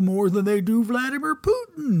Trump more than they do Vladimir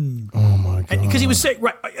Putin. Oh my God! Because he was saying,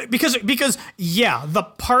 right, because the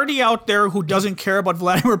party out there who doesn't care about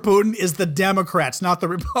Vladimir Putin is the Democrats, not the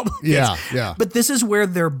Republicans. Yeah. But this is where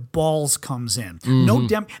their balls comes in.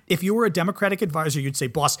 If you were a Democratic advisor, you'd say,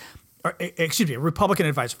 boss. A Republican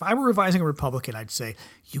advisor. If I were advising a Republican, I'd say,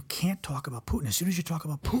 you can't talk about Putin. As soon as you talk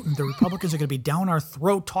about Putin, the Republicans are going to be down our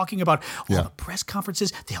throat talking about all the press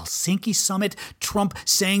conferences, the Helsinki summit, Trump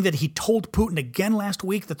saying that he told Putin again last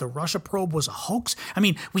week that the Russia probe was a hoax. I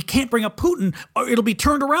mean, we can't bring up Putin or it'll be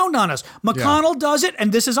turned around on us. McConnell does it,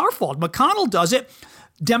 and this is our fault. McConnell does it.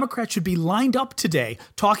 Democrats should be lined up today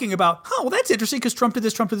talking about, that's interesting because Trump did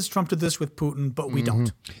this with Putin, but we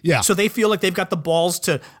don't. Yeah. So they feel like they've got the balls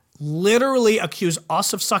to literally accuse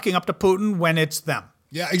us of sucking up to Putin when it's them.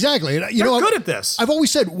 Yeah, exactly. They're good at this. I've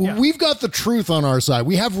always said we've got the truth on our side.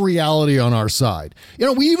 We have reality on our side.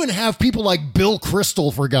 We even have people like Bill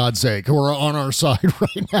Kristol, for God's sake, who are on our side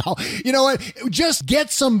right now. You know what? Just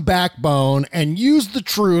get some backbone and use the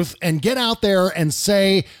truth and get out there and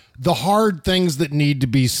say the hard things that need to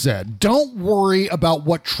be said. Don't worry about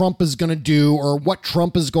what Trump is going to do or what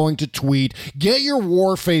Trump is going to tweet. Get your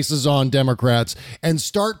war faces on, Democrats, and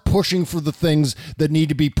start pushing for the things that need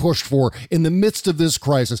to be pushed for in the midst of this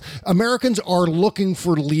crisis. Americans are looking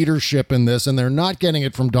for leadership in this, and they're not getting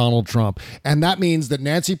it from Donald Trump. And that means that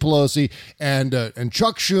Nancy Pelosi and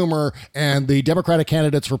Chuck Schumer and the Democratic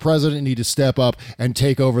candidates for president need to step up and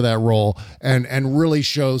take over that role and really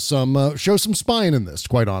show some spine in this,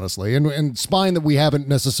 quite honestly. And spine that we haven't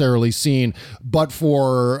necessarily seen, but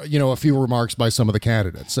for, a few remarks by some of the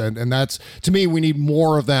candidates. And that's, to me, we need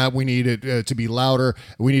more of that. We need it to be louder.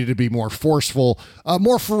 We need it to be more forceful,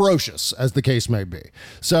 more ferocious, as the case may be.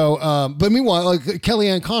 So, but meanwhile, like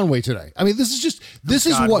Kellyanne Conway today. I mean,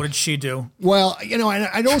 what did she do? Well,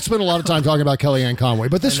 I don't spend a lot of time talking about Kellyanne Conway,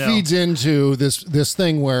 but this feeds into this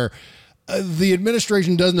thing where the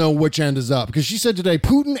administration doesn't know which end is up, because she said today,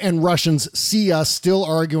 Putin and Russians see us still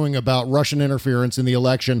arguing about Russian interference in the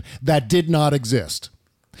election that did not exist.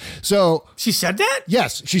 So she said that?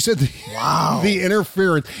 Yes, she said the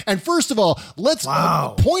interference. And first of all, let's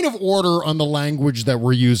point of order on the language that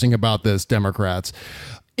we're using about this, Democrats.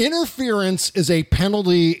 Interference is a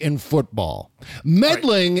penalty in football.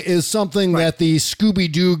 Meddling is something that the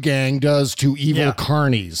Scooby-Doo gang does to evil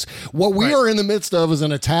carnies. What we are in the midst of is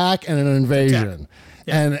an attack and an invasion.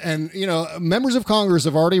 Yeah. And members of Congress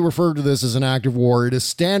have already referred to this as an act of war. It is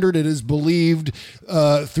standard. It is believed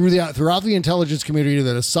throughout the intelligence community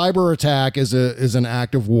that a cyber attack is an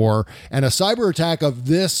act of war, and a cyber attack of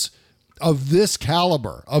this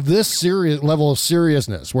caliber, of this serious level of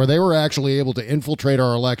seriousness, where they were actually able to infiltrate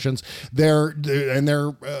our elections, their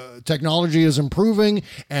technology is improving,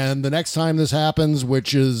 and the next time this happens,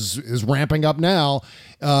 which is ramping up now,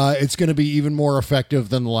 it's going to be even more effective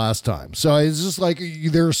than the last time. So it's just like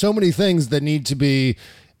there are so many things that need to be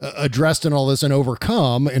addressed in all this and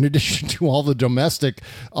overcome, in addition to all the domestic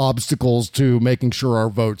obstacles to making sure our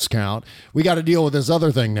votes count. We got to deal with this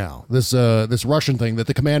other thing now, this Russian thing that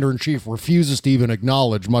the commander-in-chief refuses to even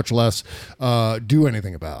acknowledge, much less do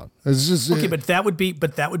anything about. But that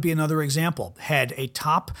would be another example. Had a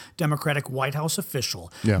top Democratic White House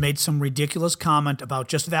official made some ridiculous comment about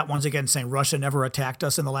just that, once again saying Russia never attacked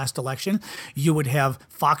us in the last election, you would have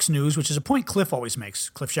Fox News, which is a point Cliff always makes.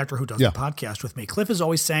 Cliff Schechter, who does the podcast with me. Cliff is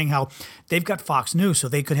always saying how they've got Fox News, so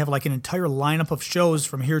they could have like an entire lineup of shows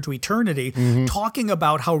from here to eternity talking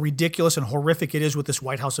about how ridiculous and horrific it is what this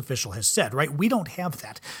White House official has said, right? We don't have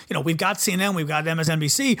that. We've got CNN, we've got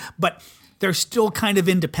MSNBC, but they're still kind of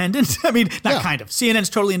independent. I mean, not kind of. CNN's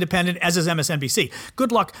totally independent, as is MSNBC.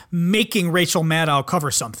 Good luck making Rachel Maddow cover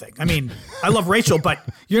something. I mean, I love Rachel, but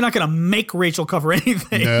you're not going to make Rachel cover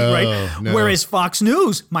anything, right? No. Whereas Fox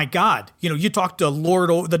News, my God, you talk to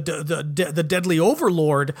the deadly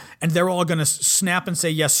overlord, and they're all going to snap and say,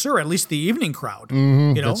 yes, sir, at least the evening crowd.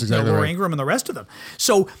 That's exactly Laura Ingraham and the rest of them.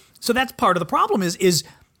 So that's part of the problem is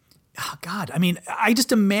oh God, I mean, I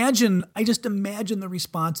just imagine the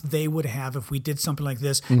response they would have if we did something like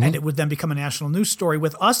this, and it would then become a national news story.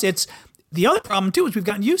 With us, it's the other problem too is we've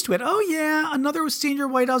gotten used to it. Oh yeah, another senior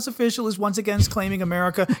White House official is once again claiming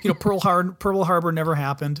America. Pearl Harbor never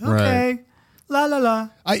happened. Okay. Right. La la la.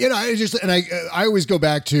 I always go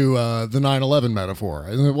back to the 9/11 metaphor.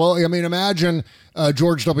 Well, I mean, imagine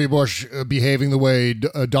George W. Bush behaving the way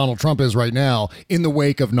Donald Trump is right now in the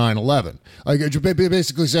wake of 9/11.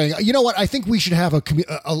 Basically saying, you know what? I think we should have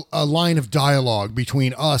a line of dialogue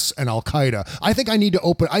between us and Al Qaeda. I think I need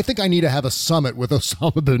to have a summit with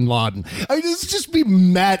Osama bin Laden. I mean, this just be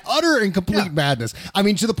mad, utter and complete madness. I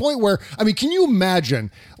mean, to the point where, I mean, can you imagine?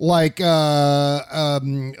 Like,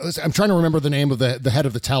 I'm trying to remember the name of the head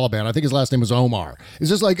of the Taliban. I think his last name was Omar. Is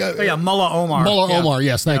this like Mullah Omar? Mullah Omar,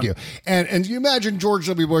 yes, thank you. And you imagine George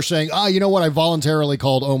W. Bush saying, you know what? I voluntarily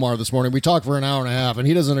called Omar this morning. We talked for an hour and a half, and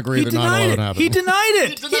he doesn't agree that 9/11 happened. He denied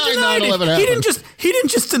it. He denied 9/11 happened. He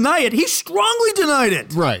didn't just deny it. He strongly denied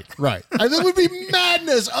it. Right. And that would be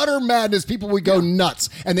madness, utter madness. People would go nuts,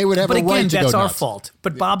 and they would have a right to go nuts. But again, that's our fault.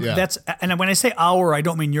 But Bob, and when I say our, I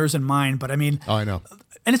don't mean yours and mine, but I mean. Oh, I know.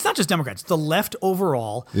 And it's not just Democrats. The left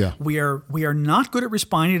overall, we are not good at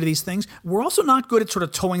responding to these things. We're also not good at sort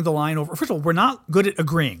of towing the line over. First of all, we're not good at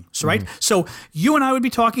agreeing. So, right? So you and I would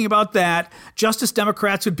be talking about that. Justice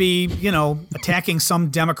Democrats would be, attacking some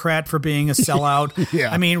Democrat for being a sellout.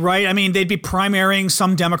 I mean, right? I mean, they'd be primarying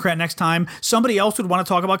some Democrat next time. Somebody else would want to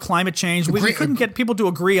talk about climate change. We couldn't get people to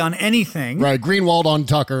agree on anything. Right. Greenwald on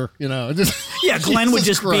Tucker, Glenn would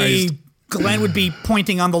just be... Glenn would be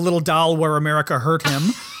pointing on the little doll where America hurt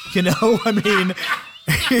him. I mean,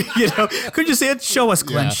 couldn't you say it? Show us,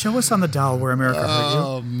 Glenn. Show us on the doll where America hurt you.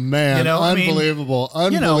 Oh man, unbelievable,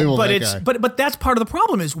 unbelievable. But that's part of the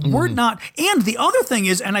problem is we're not. And the other thing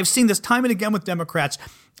is, and I've seen this time and again with Democrats.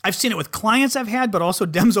 I've seen it with clients I've had, but also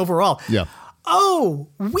Dems overall. Yeah. Oh,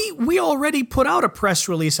 we already put out a press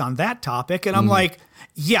release on that topic, and I'm like.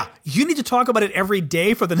 Yeah, you need to talk about it every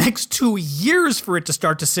day for the next 2 years for it to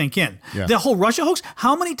start to sink in. Yeah. The whole Russia hoax,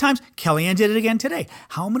 how many times, Kellyanne did it again today,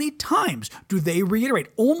 how many times do they reiterate?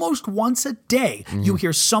 Almost once a day, you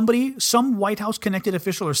hear somebody, some White House connected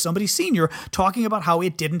official or somebody senior talking about how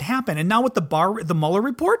it didn't happen. And now with the Mueller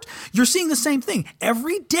report, you're seeing the same thing.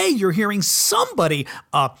 Every day you're hearing somebody,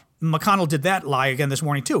 McConnell did that lie again this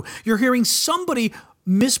morning too, you're hearing somebody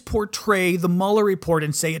misportray the Mueller report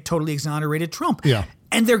and say it totally exonerated Trump. Yeah.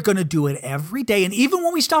 And they're going to do it every day. And even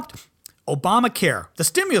when we stopped Obamacare, the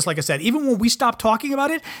stimulus, like I said, even when we stopped talking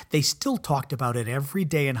about it, they still talked about it every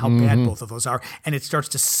day and how bad both of those are. And it starts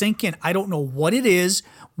to sink in. I don't know what it is.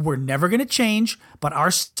 We're never going to change, but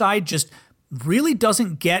our side just really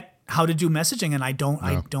doesn't get how to do messaging. And I don't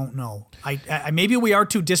know. I maybe we are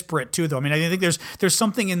too disparate too, though. I mean, I think there's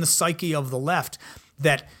something in the psyche of the left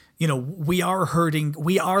that, we are herding.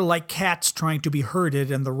 We are like cats trying to be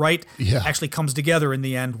herded, and the right actually comes together in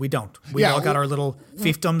the end. We don't. We all got our little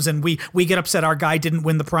fiefdoms, and we get upset our guy didn't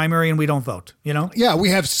win the primary, and we don't vote. Yeah,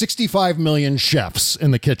 we have 65 million chefs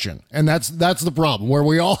in the kitchen, and that's the problem. Where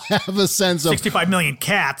we all have a sense of 65 million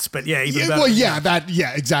cats, but even better. Well,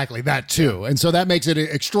 exactly that too, and so that makes it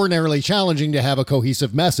extraordinarily challenging to have a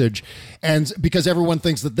cohesive message, and because everyone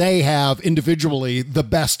thinks that they have individually the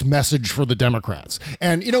best message for the Democrats,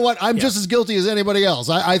 and you know what? I'm just as guilty as anybody else.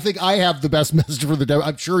 I think I have the best message for the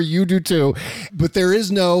Democrats. I'm sure you do too. But there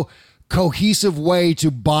is no cohesive way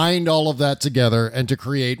to bind all of that together and to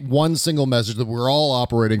create one single message that we're all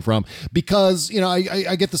operating from, because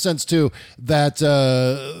I get the sense too that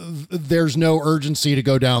there's no urgency to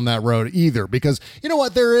go down that road either, because you know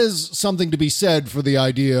what, there is something to be said for the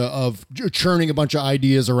idea of churning a bunch of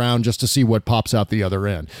ideas around just to see what pops out the other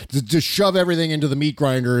end, to shove everything into the meat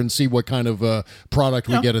grinder and see what kind of product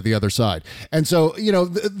we get at the other side. And so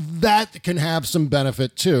that can have some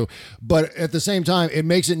benefit too, but at the same time it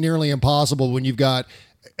makes it nearly impossible when you've got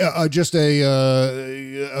just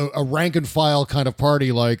a rank and file kind of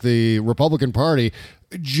party like the Republican Party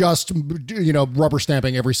just, rubber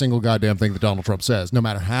stamping every single goddamn thing that Donald Trump says, no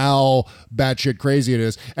matter how batshit crazy it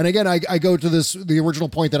is. And again, I go to the original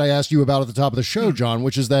point that I asked you about at the top of the show, John,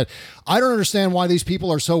 which is that I don't understand why these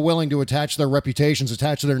people are so willing to attach their reputations,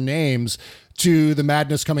 attach their names to the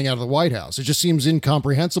madness coming out of the White House. It just seems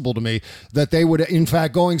incomprehensible to me that they would, in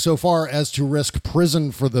fact, going so far as to risk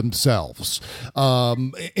prison for themselves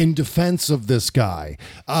in defense of this guy.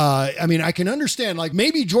 I mean, I can understand, like,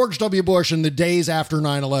 maybe George W. Bush in the days after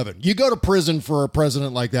 9/11. You go to prison for a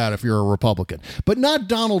president like that if you're a Republican. But not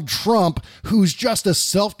Donald Trump, who's just a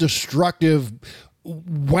self-destructive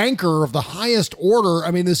wanker of the highest order.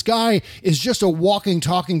 I mean, this guy is just a walking,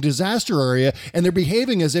 talking disaster area, and they're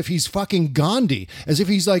behaving as if he's fucking Gandhi, as if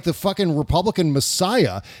he's like the fucking Republican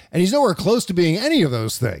messiah, and he's nowhere close to being any of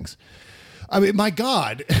those things. I mean, my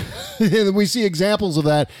God, we see examples of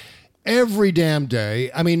that every damn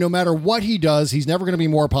day. I mean, no matter what he does, he's never going to be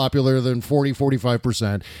more popular than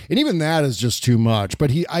 45%. And even that is just too much.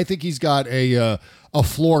 But I think he's got a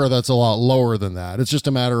floor that's a lot lower than that. It's just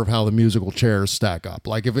a matter of how the musical chairs stack up.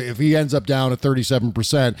 Like if he ends up down at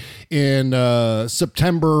 37% in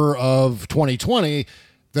September of 2020,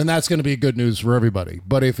 then that's going to be good news for everybody.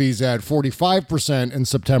 But if he's at 45% in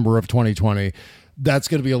September of 2020, that's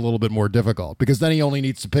going to be a little bit more difficult because then he only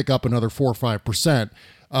needs to pick up another 4 or 5%.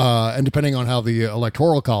 And depending on how the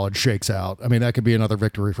Electoral College shakes out, I mean, that could be another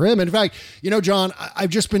victory for him. In fact, John, I've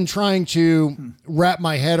just been trying to wrap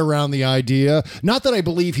my head around the idea, not that I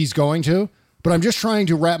believe he's going to, but I'm just trying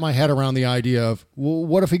to wrap my head around the idea of, well,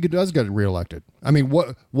 what if he does get reelected? I mean,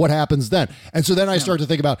 what happens then? And so then I start to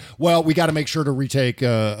think about, well, we got to make sure to retake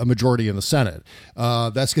a majority in the Senate.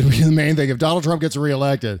 That's going to be the main thing. If Donald Trump gets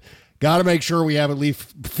reelected, got to make sure we have at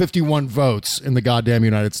least 51 votes in the goddamn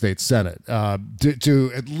United States Senate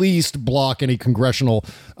to at least block any congressional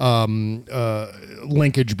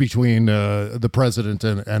linkage between the president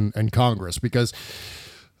and Congress. Because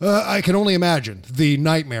I can only imagine the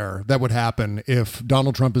nightmare that would happen if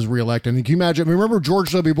Donald Trump is reelected. And can you imagine? Remember,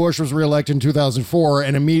 George W. Bush was reelected in 2004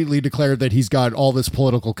 and immediately declared that he's got all this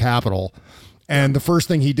political capital. And the first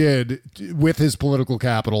thing he did with his political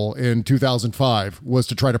capital in 2005 was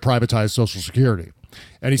to try to privatize Social Security.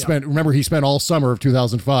 And he spent all summer of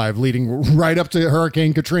 2005 leading right up to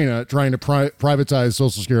Hurricane Katrina trying to privatize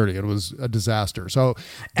Social Security. It was a disaster. So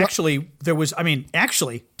actually,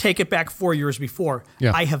 take it back 4 years before.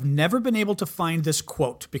 Yeah. I have never been able to find this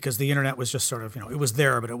quote because the internet was just sort of, it was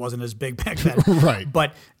there, but it wasn't as big back then. Right.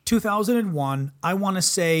 But 2001, I want to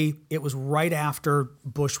say it was right after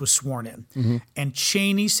Bush was sworn in. Mm-hmm. And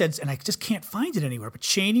Cheney said, and I just can't find it anywhere, but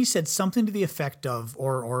Cheney said something to the effect of,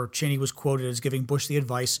 or Cheney was quoted as giving Bush the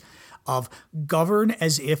advice of govern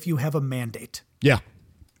as if you have a mandate. Yeah.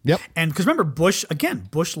 Yep. And because remember, Bush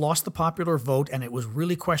lost the popular vote and it was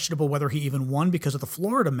really questionable whether he even won because of the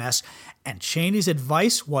Florida mess. And Cheney's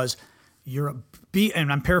advice was,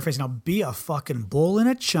 and I'm paraphrasing now, be a fucking bull in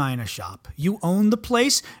a china shop. You own the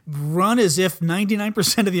place, run as if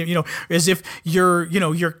 99% of the, as if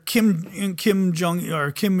you're Kim Jong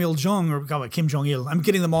or Kim Il Jong or Kim Jong Il. I'm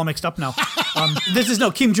getting them all mixed up now.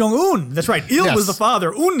 Kim Jong Un. That's right. Il was the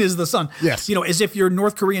father. Un is the son. Yes. As if you're a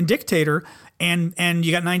North Korean dictator and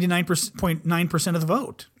you got 99.9% of the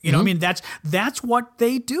vote. I mean, that's what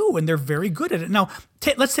they do, and they're very good at it. Now,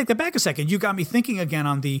 let's take that back a second. You got me thinking again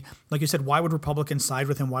on the, like you said, why would Republicans side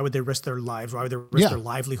with him? Why would they risk their lives? Why would they risk their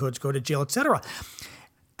livelihoods, go to jail, et cetera?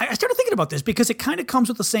 I started thinking about this because it kind of comes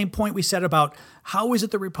with the same point we said about how is it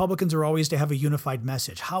that Republicans are always to have a unified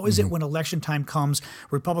message? How is it when election time comes,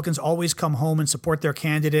 Republicans always come home and support their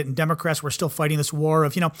candidate and Democrats were still fighting this war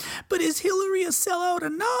of, but is Hillary a sellout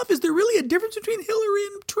enough? Is there really a difference between Hillary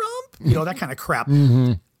and Trump? That kind of crap.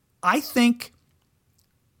 Mm-hmm. I think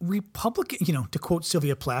Republican, to quote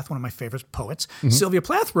Sylvia Plath, one of my favorite poets, Sylvia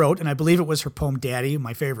Plath wrote, and I believe it was her poem "Daddy,"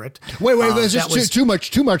 my favorite. Wait, there's just too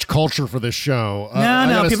much culture for this show.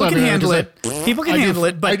 No, people can handle it. People can handle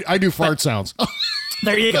it, but I do fart sounds.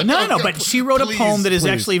 There you go. No, but she wrote a poem that is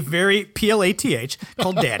actually very PLATH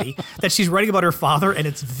called Daddy that she's writing about her father, and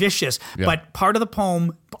it's vicious. Yeah. But part of the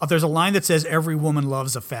poem, there's a line that says, "Every woman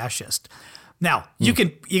loves a fascist." Now, you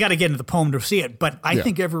got to get into the poem to see it, but I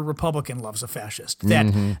think every Republican loves a fascist.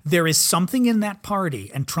 That there is something in that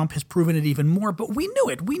party, and Trump has proven it even more, but we knew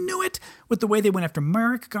it. We knew it with the way they went after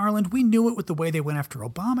Merrick Garland. We knew it with the way they went after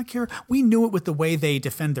Obamacare. We knew it with the way they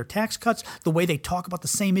defend their tax cuts, the way they talk about the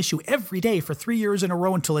same issue every day for 3 years in a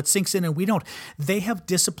row until it sinks in and we don't. They have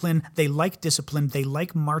discipline. They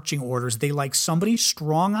like marching orders. They like somebody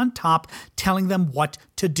strong on top telling them what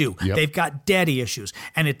to do. Yep. They've got daddy issues.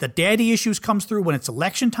 And if the daddy issues comes through when it's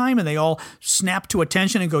election time and they all snap to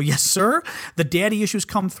attention and go, yes, sir. The daddy issues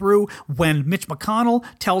come through when Mitch McConnell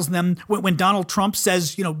tells them, when Donald Trump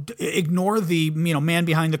says, ignore the, man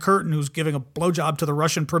behind the curtain who's giving a blowjob to the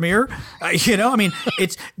Russian premier.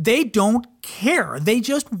 They don't care. They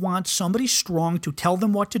just want somebody strong to tell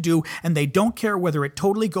them what to do. And they don't care whether it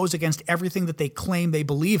totally goes against everything that they claim they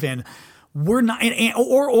believe in. We're not,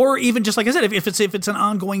 or even just like I said, if it's an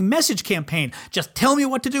ongoing message campaign, just tell me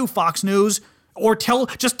what to do, Fox News, or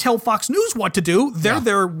just tell Fox News what to do.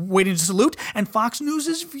 They're waiting to salute, and Fox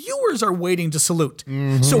News's viewers are waiting to salute.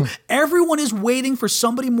 Mm-hmm. So everyone is waiting for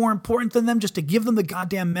somebody more important than them just to give them the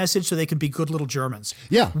goddamn message so they can be good little Germans.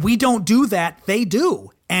 Yeah, we don't do that; they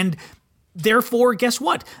do, and. Therefore, guess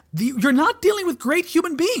what? You're not dealing with great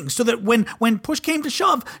human beings. So that when push came to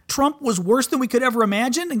shove, Trump was worse than we could ever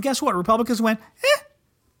imagine. And guess what? Republicans went,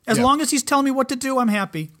 As long as he's telling me what to do, I'm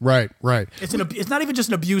happy. Right. It's not even just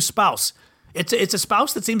an abused spouse. It's a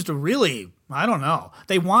spouse that seems to really, I don't know.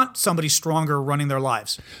 They want somebody stronger running their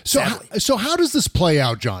lives. So how does this play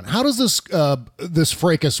out, John? How does this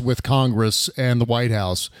fracas with Congress and the White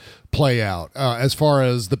House play out as far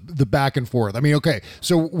as the back and forth? I mean, okay,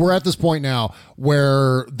 so we're at this point now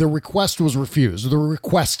where the request was refused. The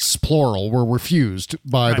requests, plural, were refused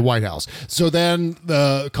by the White House. So then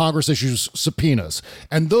the Congress issues subpoenas,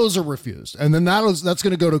 and those are refused. And then that's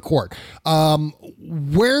going to go to court. How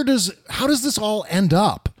does this all end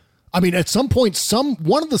up? I mean, at some point,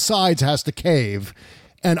 one of the sides has to cave,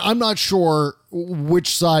 and I'm not sure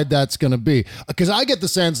which side that's going to be, because I get the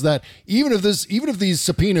sense that even if these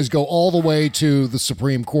subpoenas go all the way to the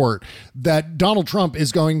Supreme Court, that Donald Trump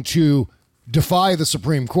is going to defy the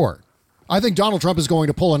Supreme Court. I think Donald Trump is going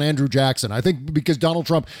to pull an Andrew Jackson. I think because Donald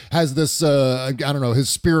Trump has this, I don't know, his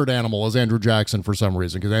spirit animal is Andrew Jackson for some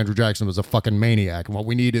reason, because Andrew Jackson was a fucking maniac. And what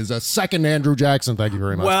we need is a second Andrew Jackson. Thank you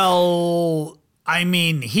very much. Well, I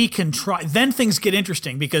mean, he can try. Then things get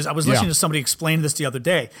interesting, because I was listening to somebody explain this the other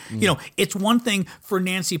day. You know, it's one thing for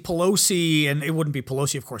Nancy Pelosi, and it wouldn't be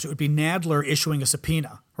Pelosi, of course. It would be Nadler issuing a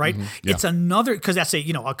subpoena, right? It's another, because that's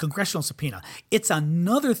a congressional subpoena. It's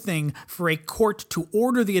another thing for a court to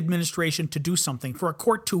order the administration to do something, for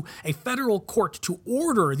a federal court to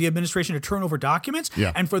order the administration to turn over documents,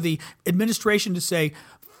 and for the administration to say,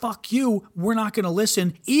 fuck you, we're not going to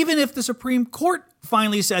listen, even if the Supreme Court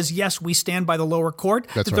finally says, yes, we stand by the lower court,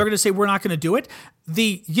 they're going to say we're not going to do it.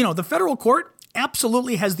 The federal court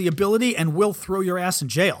absolutely has the ability and will throw your ass in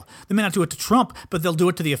jail. They may not do it to Trump, but they'll do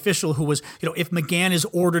it to the official who was, if McGahn is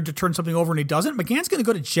ordered to turn something over and he doesn't, McGahn's going to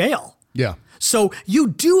go to jail. Yeah. So you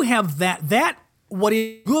do have that what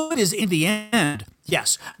is good is in the end,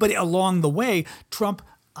 yes, but along the way, Trump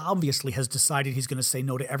obviously has decided he's going to say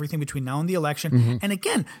no to everything between now and the election. And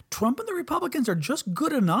again, Trump and the Republicans are just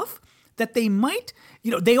good enough that they might,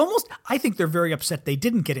 I think they're very upset they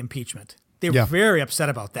didn't get impeachment. They're very upset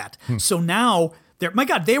about that. So now,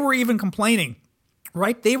 they were even complaining,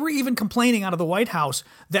 right? They were even complaining out of the White House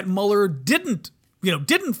that Mueller didn't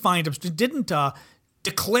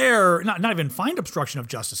declare, not even find obstruction of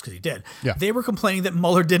justice, because he did. Yeah. They were complaining that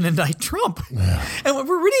Mueller didn't indict Trump. Yeah. And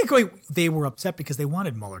we're really going, they were upset because they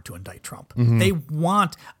wanted Mueller to indict Trump. They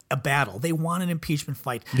want a battle. They want an impeachment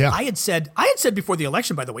fight. Yeah. I had said before the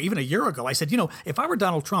election, by the way, even a year ago, I said, if I were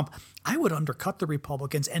Donald Trump, I would undercut the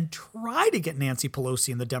Republicans and try to get Nancy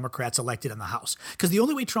Pelosi and the Democrats elected in the House. Because the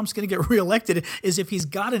only way Trump's going to get reelected is if he's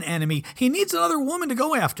got an enemy. He needs another woman to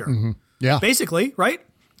go after. Yeah. Basically, right?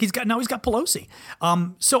 He's got Pelosi.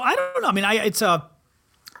 So I don't know. I mean, I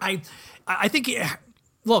think,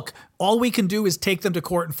 look, all we can do is take them to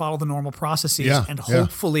court and follow the normal processes, and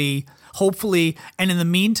hopefully, and in the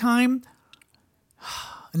meantime,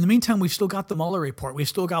 we've still got the Mueller report. We've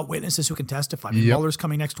still got witnesses who can testify. I mean, Mueller's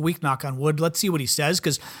coming next week, knock on wood. Let's see what he says,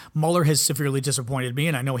 because Mueller has severely disappointed me,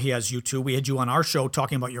 and I know he has you too. We had you on our show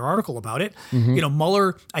talking about your article about it.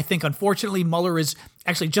 Mueller, I think, unfortunately, Mueller is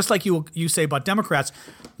actually, just like you say about Democrats,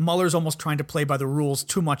 Mueller's almost trying to play by the rules,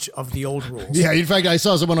 too much of the old rules. Yeah, in fact, I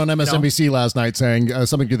saw someone on MSNBC last night saying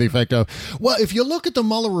something to the effect of, well, if you look at the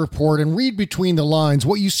Mueller report and read between the lines,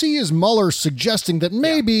 what you see is Mueller suggesting that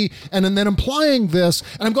maybe, and then implying this,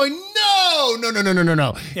 and I'm going,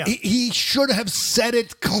 no. Yeah. He should have said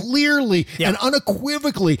it clearly and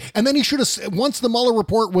unequivocally, and then he should have, once the Mueller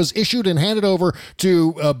report was issued and handed over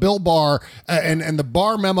to Bill Barr, and the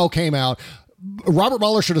Barr memo came out, Robert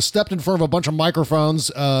Mueller should have stepped in front of a bunch of microphones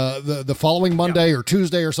the following Monday or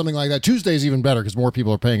Tuesday or something like that. Tuesday is even better because more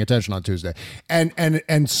people are paying attention on Tuesday.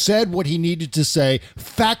 And said what he needed to say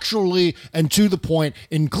factually and to the point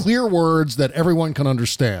in clear words that everyone can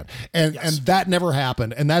understand. And that never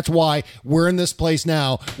happened. And that's why we're in this place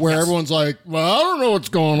now where everyone's like, well, I don't know what's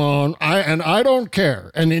going on. I don't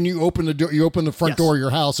care. And then you open the door, you open the front door of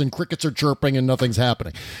your house and crickets are chirping and nothing's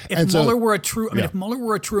happening. If Mueller were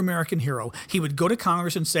a true American hero, he would go to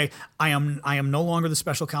Congress and say, I am no longer the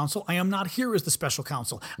special counsel. I am not here as the special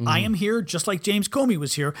counsel. I am here just like James Comey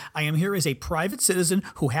was here. I am here as a private citizen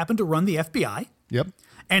who happened to run the FBI. Yep.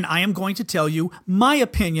 And I am going to tell you my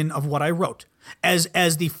opinion of what I wrote. As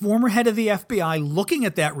the former head of the FBI looking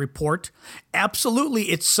at that report, absolutely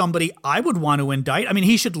it's somebody I would want to indict. I mean,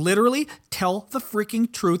 he should literally tell the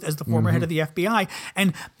freaking truth as the former head of the FBI.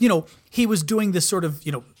 And, he was doing this sort of,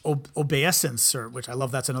 obeisance, which I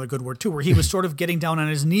love, that's another good word too, where he was sort of getting down on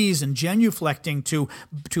his knees and genuflecting to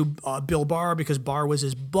Bill Barr because Barr was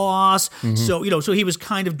his boss. So, so he was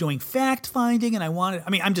kind of doing fact finding, and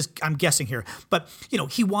I'm guessing here, but,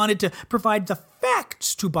 he wanted to provide the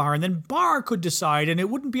facts to Barr, and then Barr could decide, and it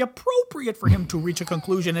wouldn't be appropriate for him to reach a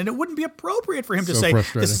conclusion, and it wouldn't be appropriate for him to say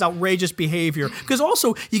this is outrageous behavior. Because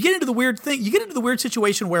also, you get into the weird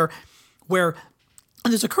situation where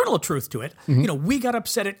and there's a kernel of truth to it. Mm-hmm. We got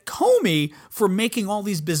upset at Comey for making all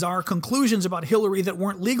these bizarre conclusions about Hillary that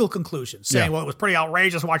weren't legal conclusions, saying, well, it was pretty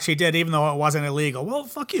outrageous what she did, even though it wasn't illegal. Well,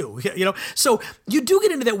 fuck you. So you do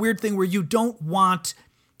get into that weird thing where you don't want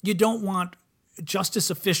justice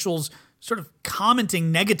officials sort of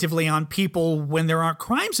commenting negatively on people when there aren't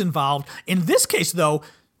crimes involved. In this case, though,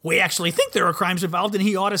 we actually think there are crimes involved, and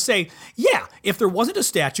he ought to say, yeah, if there wasn't a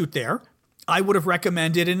statute there, I would have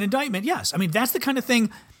recommended an indictment. Yes. I mean, that's the kind of thing.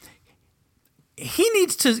 He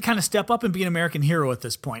needs to kind of step up and be an American hero at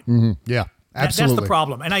this point. Mm-hmm. Yeah, absolutely. That's the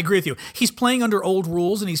problem. And I agree with you. He's playing under old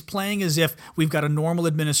rules, and he's playing as if we've got a normal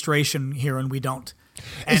administration here and we don't.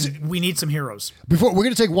 And we need some heroes. We're going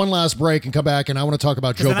to take one last break and come back, and I want to talk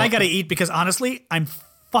about Joe Biden. Then I got to eat because honestly, I'm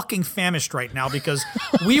fucking famished right now because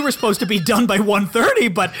we were supposed to be done by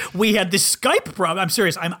 1:30, but we had this Skype problem. I'm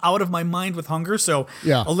serious. I'm out of my mind with hunger, so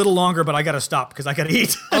a little longer, but I got to stop because I got to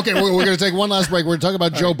eat. Okay, we're going to take one last break. We're going to talk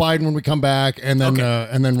about Joe Biden when we come back, and then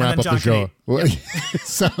wrap up the show.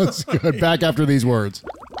 Sounds good. Back after these words.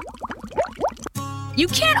 You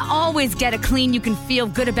can't always get a clean you can feel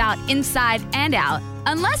good about inside and out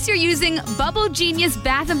unless you're using Bubble Genius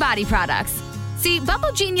Bath and Body products. See,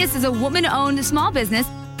 Bubble Genius is a woman-owned small business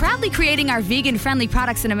proudly creating our vegan-friendly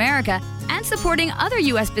products in America and supporting other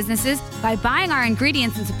U.S. businesses by buying our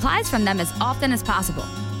ingredients and supplies from them as often as possible.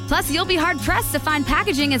 Plus, you'll be hard-pressed to find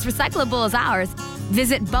packaging as recyclable as ours.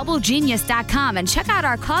 Visit BubbleGenius.com and check out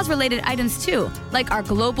our cause-related items too, like our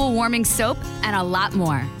global warming soap and a lot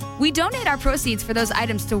more. We donate our proceeds for those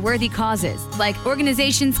items to worthy causes, like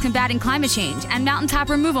organizations combating climate change and mountaintop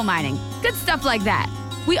removal mining. Good stuff like that.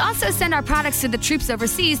 We also send our products to the troops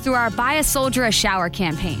overseas through our Buy a Soldier a Shower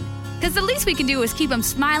campaign. Because the least we can do is keep them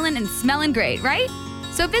smiling and smelling great, right?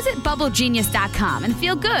 So visit BubbleGenius.com and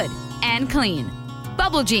feel good and clean.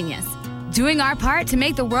 Bubble Genius, doing our part to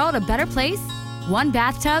make the world a better place, one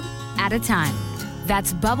bathtub at a time.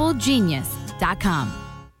 That's BubbleGenius.com.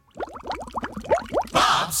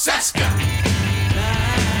 Bob Seska.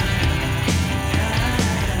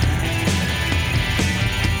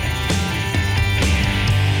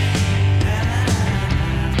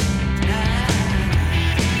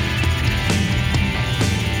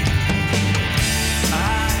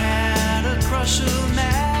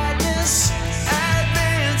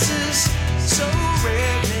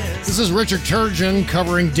 This is Richard Turgeon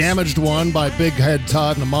covering Damaged One by Big Head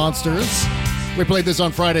Todd and the Monsters. We played this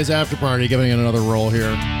on Friday's After Party, giving it another roll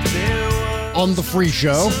here on the free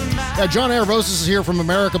show. John Aravosis is here from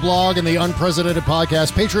America Blog and the Unprecedented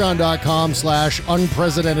Podcast,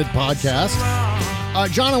 patreon.com/unprecedented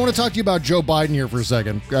podcast. John, I want to talk to you about Joe Biden here for a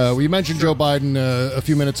second. We mentioned Joe Biden a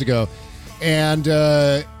few minutes ago. And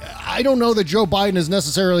I don't know that Joe Biden is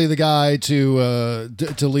necessarily the guy to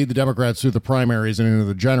lead the Democrats through the primaries and into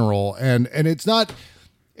the general. And it's not.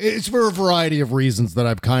 It's for a variety of reasons that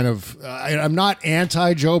I'm not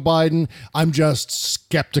anti-Joe Biden. I'm just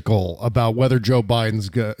skeptical about whether Joe Biden's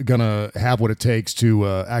gonna have what it takes to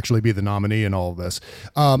actually be the nominee in all of this.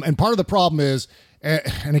 And part of the problem is,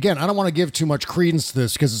 and again, I don't want to give too much credence to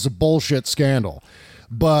this because it's a bullshit scandal.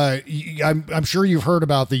 But I'm sure you've heard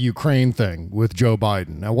about the Ukraine thing with Joe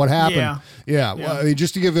Biden. Now, what happened? Yeah. Well, I mean,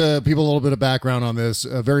 just to give people a little bit of background on this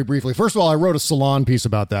very briefly. First of all, I wrote a Salon piece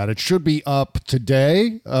about that. It should be up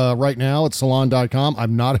today, right now at salon.com.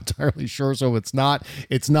 I'm not entirely sure, so it's not.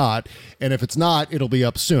 And if it's not, it'll be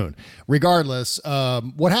up soon. Regardless,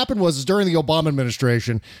 what happened was during the Obama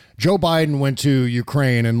administration, Joe Biden went to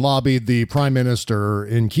Ukraine and lobbied the prime minister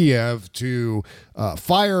in Kiev to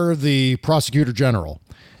fire the prosecutor general,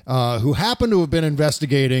 who happened to have been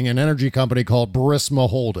investigating an energy company called Burisma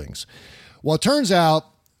Holdings. Well, it turns out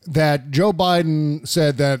that Joe Biden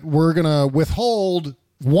said that we're going to withhold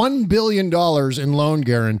 $1 billion in loan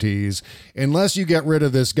guarantees unless you get rid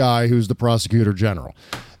of this guy who's the prosecutor general.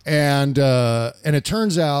 And it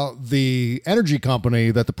turns out the energy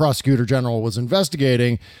company that the prosecutor general was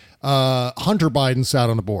investigating, Hunter Biden sat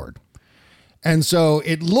on the board. And so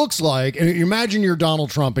it looks like, and imagine you're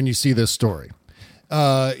Donald Trump and you see this story.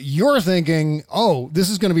 You're thinking, oh, this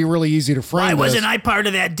is going to be really easy to frame. Why wasn't I part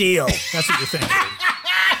of that deal? That's what you're thinking.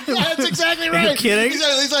 That's exactly right. Are you kidding?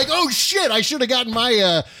 He's like, oh, shit, I should have gotten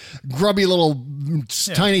my grubby little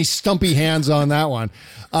tiny stumpy hands on that one.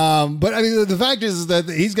 But I mean, the fact is that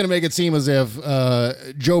he's going to make it seem as if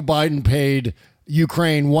Joe Biden paid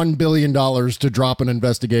Ukraine $1 billion to drop an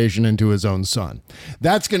investigation into his own son.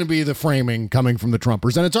 That's going to be the framing coming from the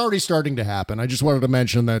Trumpers, and it's already starting to happen. I just wanted to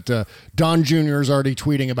mention that Don Jr. is already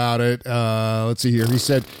tweeting about it. Let's see here.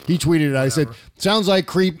 He tweeted it. I said, sounds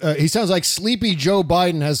like he sounds like sleepy Joe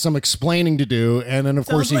Biden has some explaining to do, and then of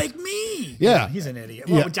course like me. Yeah, he's an idiot.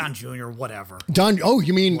 Well, Don Jr. Whatever.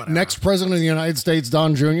 You mean whatever. Next president of the United States,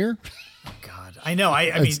 Don Jr.? I know. I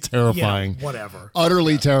mean, it's terrifying. Yeah, whatever.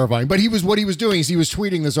 Utterly terrifying. But what he was doing is he was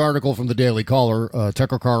tweeting this article from the Daily Caller,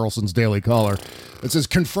 Tucker Carlson's Daily Caller. It says,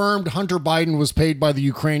 confirmed Hunter Biden was paid by the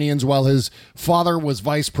Ukrainians while his father was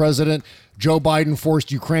vice president. Joe Biden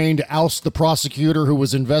forced Ukraine to oust the prosecutor who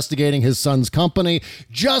was investigating his son's company,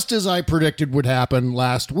 just as I predicted would happen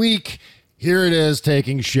last week. Here it is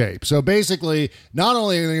taking shape. So basically, not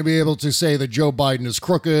only are they going to be able to say that Joe Biden is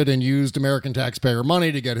crooked and used American taxpayer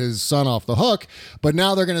money to get his son off the hook, but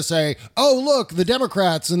now they're going to say, oh, look, the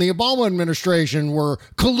Democrats and the Obama administration were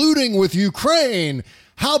colluding with Ukraine.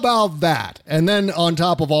 How about that? And then on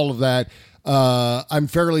top of all of that, I'm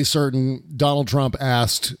fairly certain Donald Trump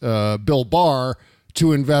asked Bill Barr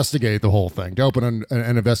to investigate the whole thing, to open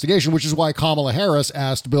an investigation, which is why Kamala Harris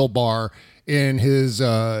asked Bill Barr in his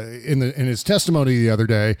testimony the other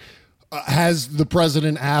day, has the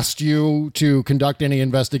president asked you to conduct any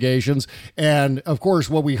investigations? And of course,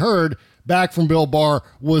 what we heard back from Bill Barr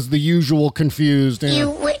was the usual confused. You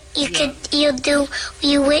want you can do.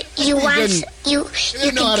 He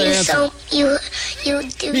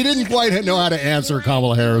didn't quite know how to answer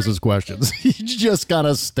Kamala Harris's questions. He just kind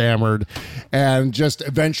of stammered and just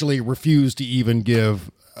eventually refused to even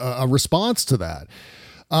give a response to that.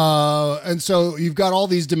 And so you've got all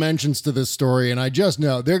these dimensions to this story, and I just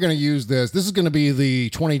know they're going to use this. This is going to be the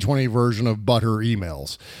 2020 version of butter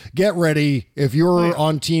emails. Get ready. If you're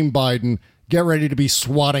on Team Biden, get ready to be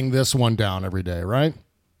swatting this one down every day, right?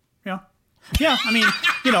 Yeah. I mean,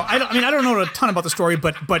 I don't know a ton about the story,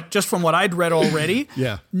 but just from what I'd read already,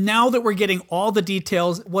 now that we're getting all the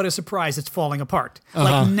details, what a surprise, it's falling apart.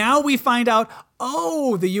 Like now we find out,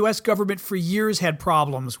 oh, the U.S. government for years had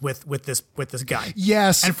problems with this guy.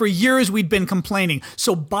 Yes. And for years we'd been complaining.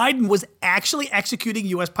 So Biden was actually executing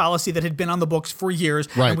U.S. policy that had been on the books for years,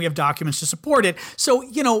 and we have documents to support it. So,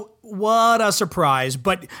 what a surprise.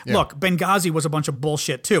 But look, Benghazi was a bunch of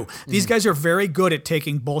bullshit too. These guys are very good at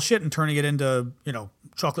taking bullshit and turning it into,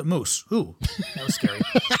 chocolate mousse. Ooh, that was scary.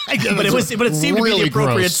 but it seemed really to be the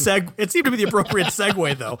appropriate gross. It seemed to be the appropriate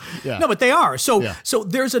segue though. No, but they are. So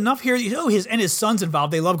there's enough here. His son's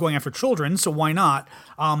involved. They love going after children, so why not?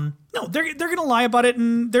 No, they're going to lie about it,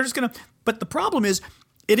 and they're just going to. But the problem is,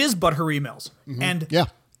 it is but her emails, and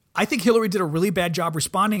I think Hillary did a really bad job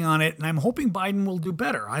responding on it, and I'm hoping Biden will do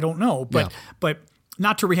better. I don't know, but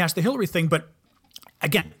not to rehash the Hillary thing, but.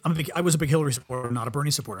 Again, I was a big Hillary supporter, not a Bernie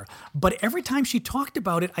supporter. But every time she talked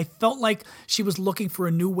about it, I felt like she was looking for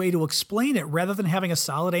a new way to explain it rather than having a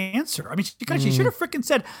solid answer. I mean, she should have freaking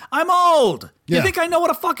said, I'm old. You think I know what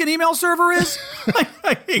a fucking email server is?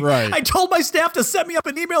 Right. I told my staff to set me up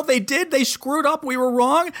an email. They did. They screwed up. We were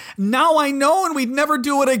wrong. Now I know, and we'd never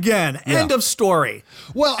do it again. End of story.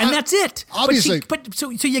 Well, and that's it. Obviously. So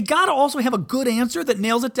you got to also have a good answer that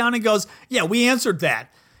nails it down and goes, yeah, we answered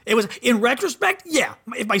that. It was, in retrospect,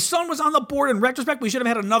 if my son was on the board, in retrospect, we should have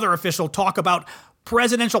had another official talk about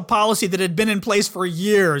presidential policy that had been in place for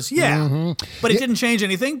years. But it didn't change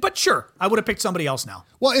anything. But sure, I would have picked somebody else now.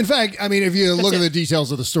 Well, in fact, I mean, if you look at the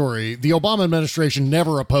details of the story, the Obama administration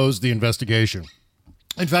never opposed the investigation.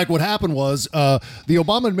 In fact, what happened was the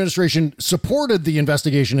Obama administration supported the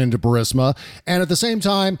investigation into Burisma, and at the same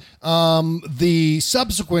time, the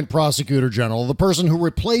subsequent prosecutor general, the person who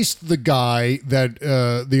replaced the guy that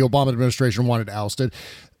the Obama administration wanted ousted,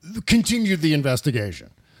 continued the investigation.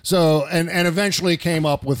 So, and eventually came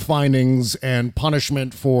up with findings and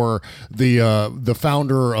punishment for the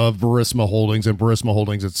founder of Burisma Holdings and Burisma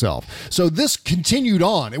Holdings itself. So this continued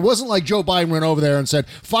on. It wasn't like Joe Biden went over there and said,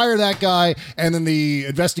 fire that guy, and then the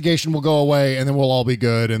investigation will go away, and then we'll all be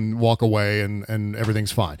good and walk away, and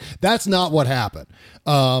everything's fine. That's not what happened.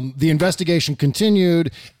 The investigation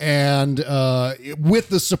continued, and with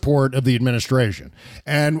the support of the administration,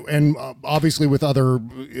 and obviously with other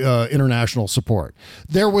international support.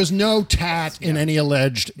 There was no tat in any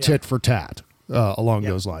alleged tit for tat along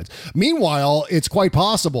those lines. Meanwhile, it's quite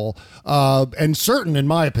possible and certain, in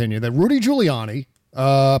my opinion, that Rudy Giuliani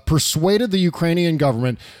persuaded the Ukrainian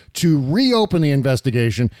government to reopen the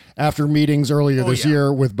investigation after meetings earlier this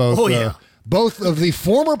year with both of the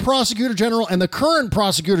former prosecutor general and the current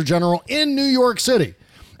prosecutor general in New York City.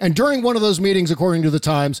 And during one of those meetings, according to the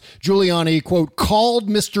Times, Giuliani, quote, called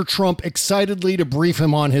Mr. Trump excitedly to brief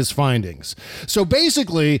him on his findings. So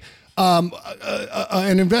basically,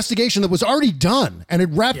 an investigation that was already done and it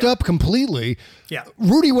wrapped up completely. Yeah.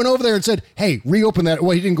 Rudy went over there and said, hey, reopen that.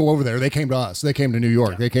 Well, he didn't go over there. They came to us. They came to New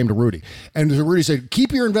York. They came to Rudy. And Rudy said,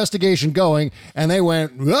 keep your investigation going. And they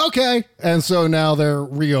went, okay. And so now they're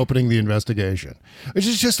reopening the investigation. Which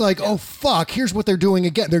is just like, oh, fuck, here's what they're doing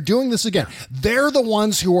again. They're doing this again. They're the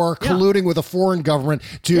ones who are colluding with a foreign government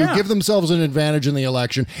to give themselves an advantage in the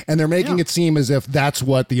election. And they're making it seem as if that's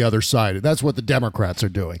what the other side, that's what the Democrats are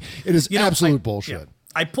doing. It is absolute bullshit. Yeah.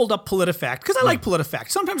 I pulled up PolitiFact because I like PolitiFact.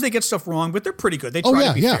 Sometimes they get stuff wrong, but they're pretty good. They try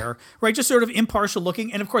to be fair, right? Just sort of impartial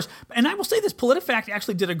looking. And of course, and I will say this, PolitiFact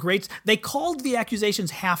actually did a great, they called the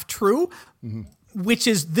accusations half true, which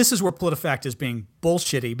is, this is where PolitiFact is being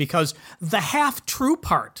bullshitty because the half true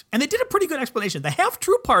part, and they did a pretty good explanation. The half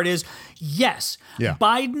true part is, yes,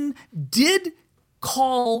 Biden did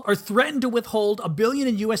call or threaten to withhold $1 billion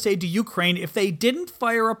in US aid to Ukraine if they didn't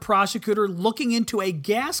fire a prosecutor looking into a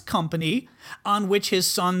gas company on which his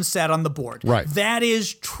son sat on the board. Right. That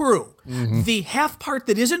is true. The half part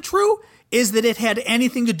that isn't true is that it had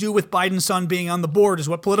anything to do with Biden's son being on the board, is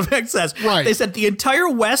what PolitiFact says. Right. They said the entire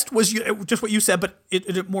West was, just what you said, but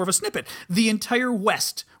it more of a snippet. The entire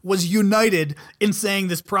West was united in saying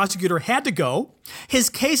this prosecutor had to go. His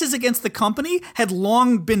cases against the company had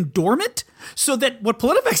long been dormant, so that what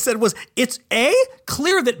PolitiFact said was, it's A,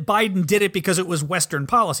 clear that Biden did it because it was Western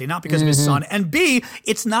policy, not because of his son, and B,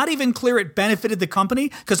 it's not even clear it benefited the company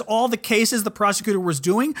because all the cases the prosecutor was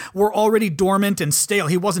doing were already dormant and stale.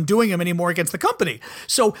 He wasn't doing them anymore against the company.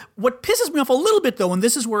 So what pisses me off a little bit, though, and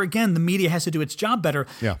this is where, again, the media has to do its job better,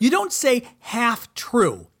 you don't say half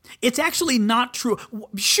true. It's actually not true.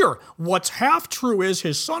 Sure, what's half true is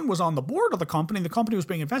his son was on the board of the company was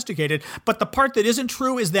being investigated, but the part that isn't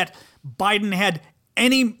true is that Biden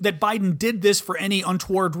did this for any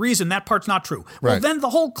untoward reason. That part's not true. Well, then the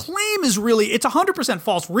whole claim is it's 100%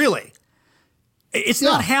 false, really. It's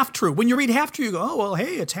not half true. When you read half true, you go, oh, well,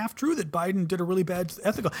 hey, it's half true that Biden did a really bad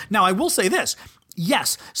ethical. Now, I will say this.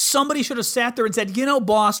 Yes, somebody should have sat there and said,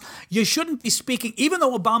 boss, you shouldn't be speaking, even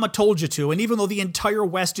though Obama told you to, and even though the entire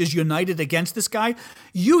West is united against this guy,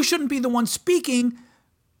 you shouldn't be the one speaking.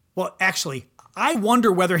 Well, actually, I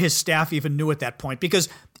wonder whether his staff even knew at that point, because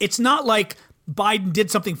it's not like Biden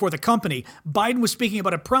did something for the company. Biden was speaking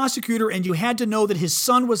about a prosecutor, and you had to know that his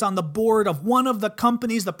son was on the board of one of the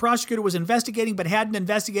companies the prosecutor was investigating but hadn't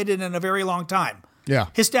investigated in a very long time. Yeah.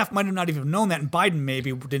 His staff might have not even known that, and Biden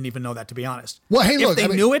maybe didn't even know that, to be honest. Well, hey, look, if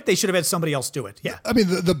they knew it, they should have had somebody else do it. Yeah. I mean,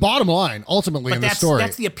 the bottom line, ultimately, in the story.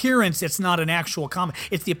 That's the appearance. It's not an actual conflict.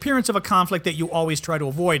 It's the appearance of a conflict that you always try to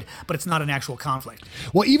avoid, but it's not an actual conflict.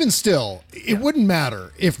 Well, even still, it wouldn't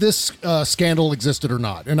matter if this scandal existed or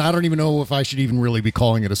not. And I don't even know if I should even really be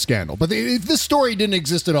calling it a scandal. But if this story didn't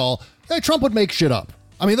exist at all, Trump would make shit up.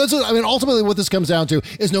 I mean, ultimately what this comes down to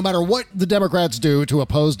is no matter what the Democrats do to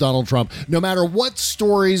oppose Donald Trump, no matter what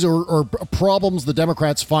stories or problems the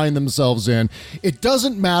Democrats find themselves in, it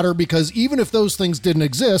doesn't matter, because even if those things didn't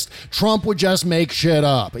exist, Trump would just make shit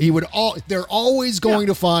up. They're always going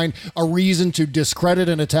to find a reason to discredit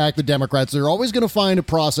and attack the Democrats. They're always going to find a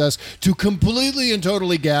process to completely and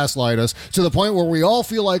totally gaslight us to the point where we all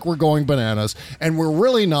feel like we're going bananas, and we're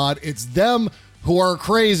really not. It's them who are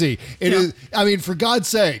crazy. It is. I mean, for God's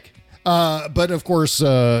sake. But of course,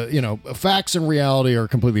 facts and reality are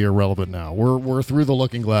completely irrelevant now. We're through the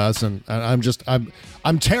looking glass, and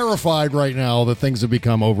I'm terrified right now that things have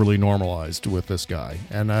become overly normalized with this guy,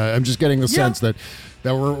 and I'm just getting the sense that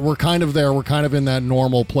we're kind of there. We're kind of in that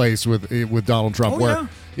normal place with Donald Trump, I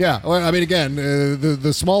mean, again,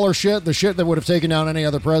 the smaller shit, the shit that would have taken down any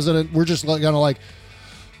other president, we're just kind of like,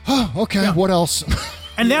 oh, okay, what else?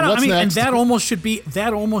 And that almost should be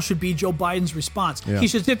Joe Biden's response. Yeah. He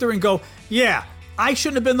should sit there and go, yeah, I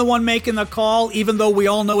shouldn't have been the one making the call, even though we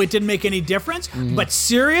all know it didn't make any difference. But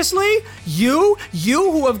seriously, you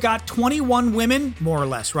who have got 21 women, more or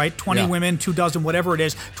less, right? 20 women, 24, whatever it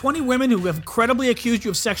is, 20 women who have credibly accused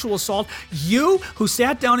you of sexual assault, you who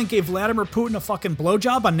sat down and gave Vladimir Putin a fucking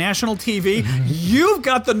blowjob on national TV, you've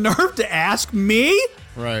got the nerve to ask me?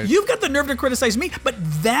 Right. You've got the nerve to criticize me, but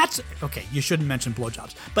that's okay. You shouldn't mention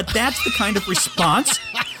blowjobs, but that's the kind of response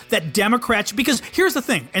that Democrats. Because here's the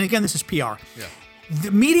thing, and again, this is PR. Yeah.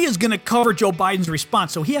 The media is going to cover Joe Biden's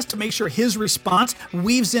response, so he has to make sure his response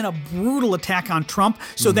weaves in a brutal attack on Trump,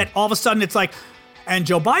 so that all of a sudden it's like, and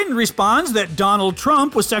Joe Biden responds that Donald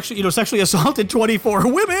Trump was sexually assaulted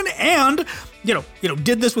 24 women and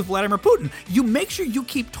did this with Vladimir Putin. You make sure you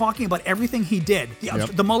keep talking about everything he did,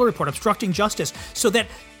 the Mueller report, obstructing justice, so that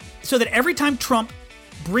every time Trump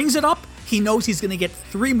brings it up, he knows he's going to get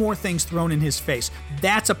 3 more things thrown in his face.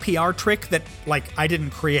 That's a PR trick that, I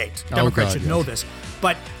didn't create. Democrats should know this.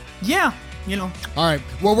 But Yeah. You know. All right.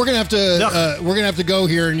 Well, we're gonna have to go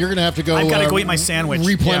here, and you're gonna have to go. I've got to go eat my sandwich.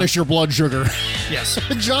 Replenish your blood sugar. Yes.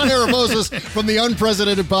 John Haramosis from the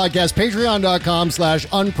Unprecedented Podcast.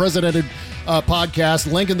 Patreon.com/unprecedented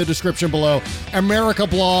podcast. Link in the description below. America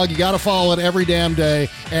blog. You got to follow it every damn day.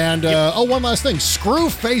 And one last thing. Screw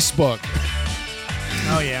Facebook.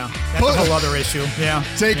 Oh yeah. That's a whole other issue. Yeah.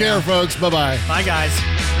 Take care, folks. Bye-bye. Bye, guys.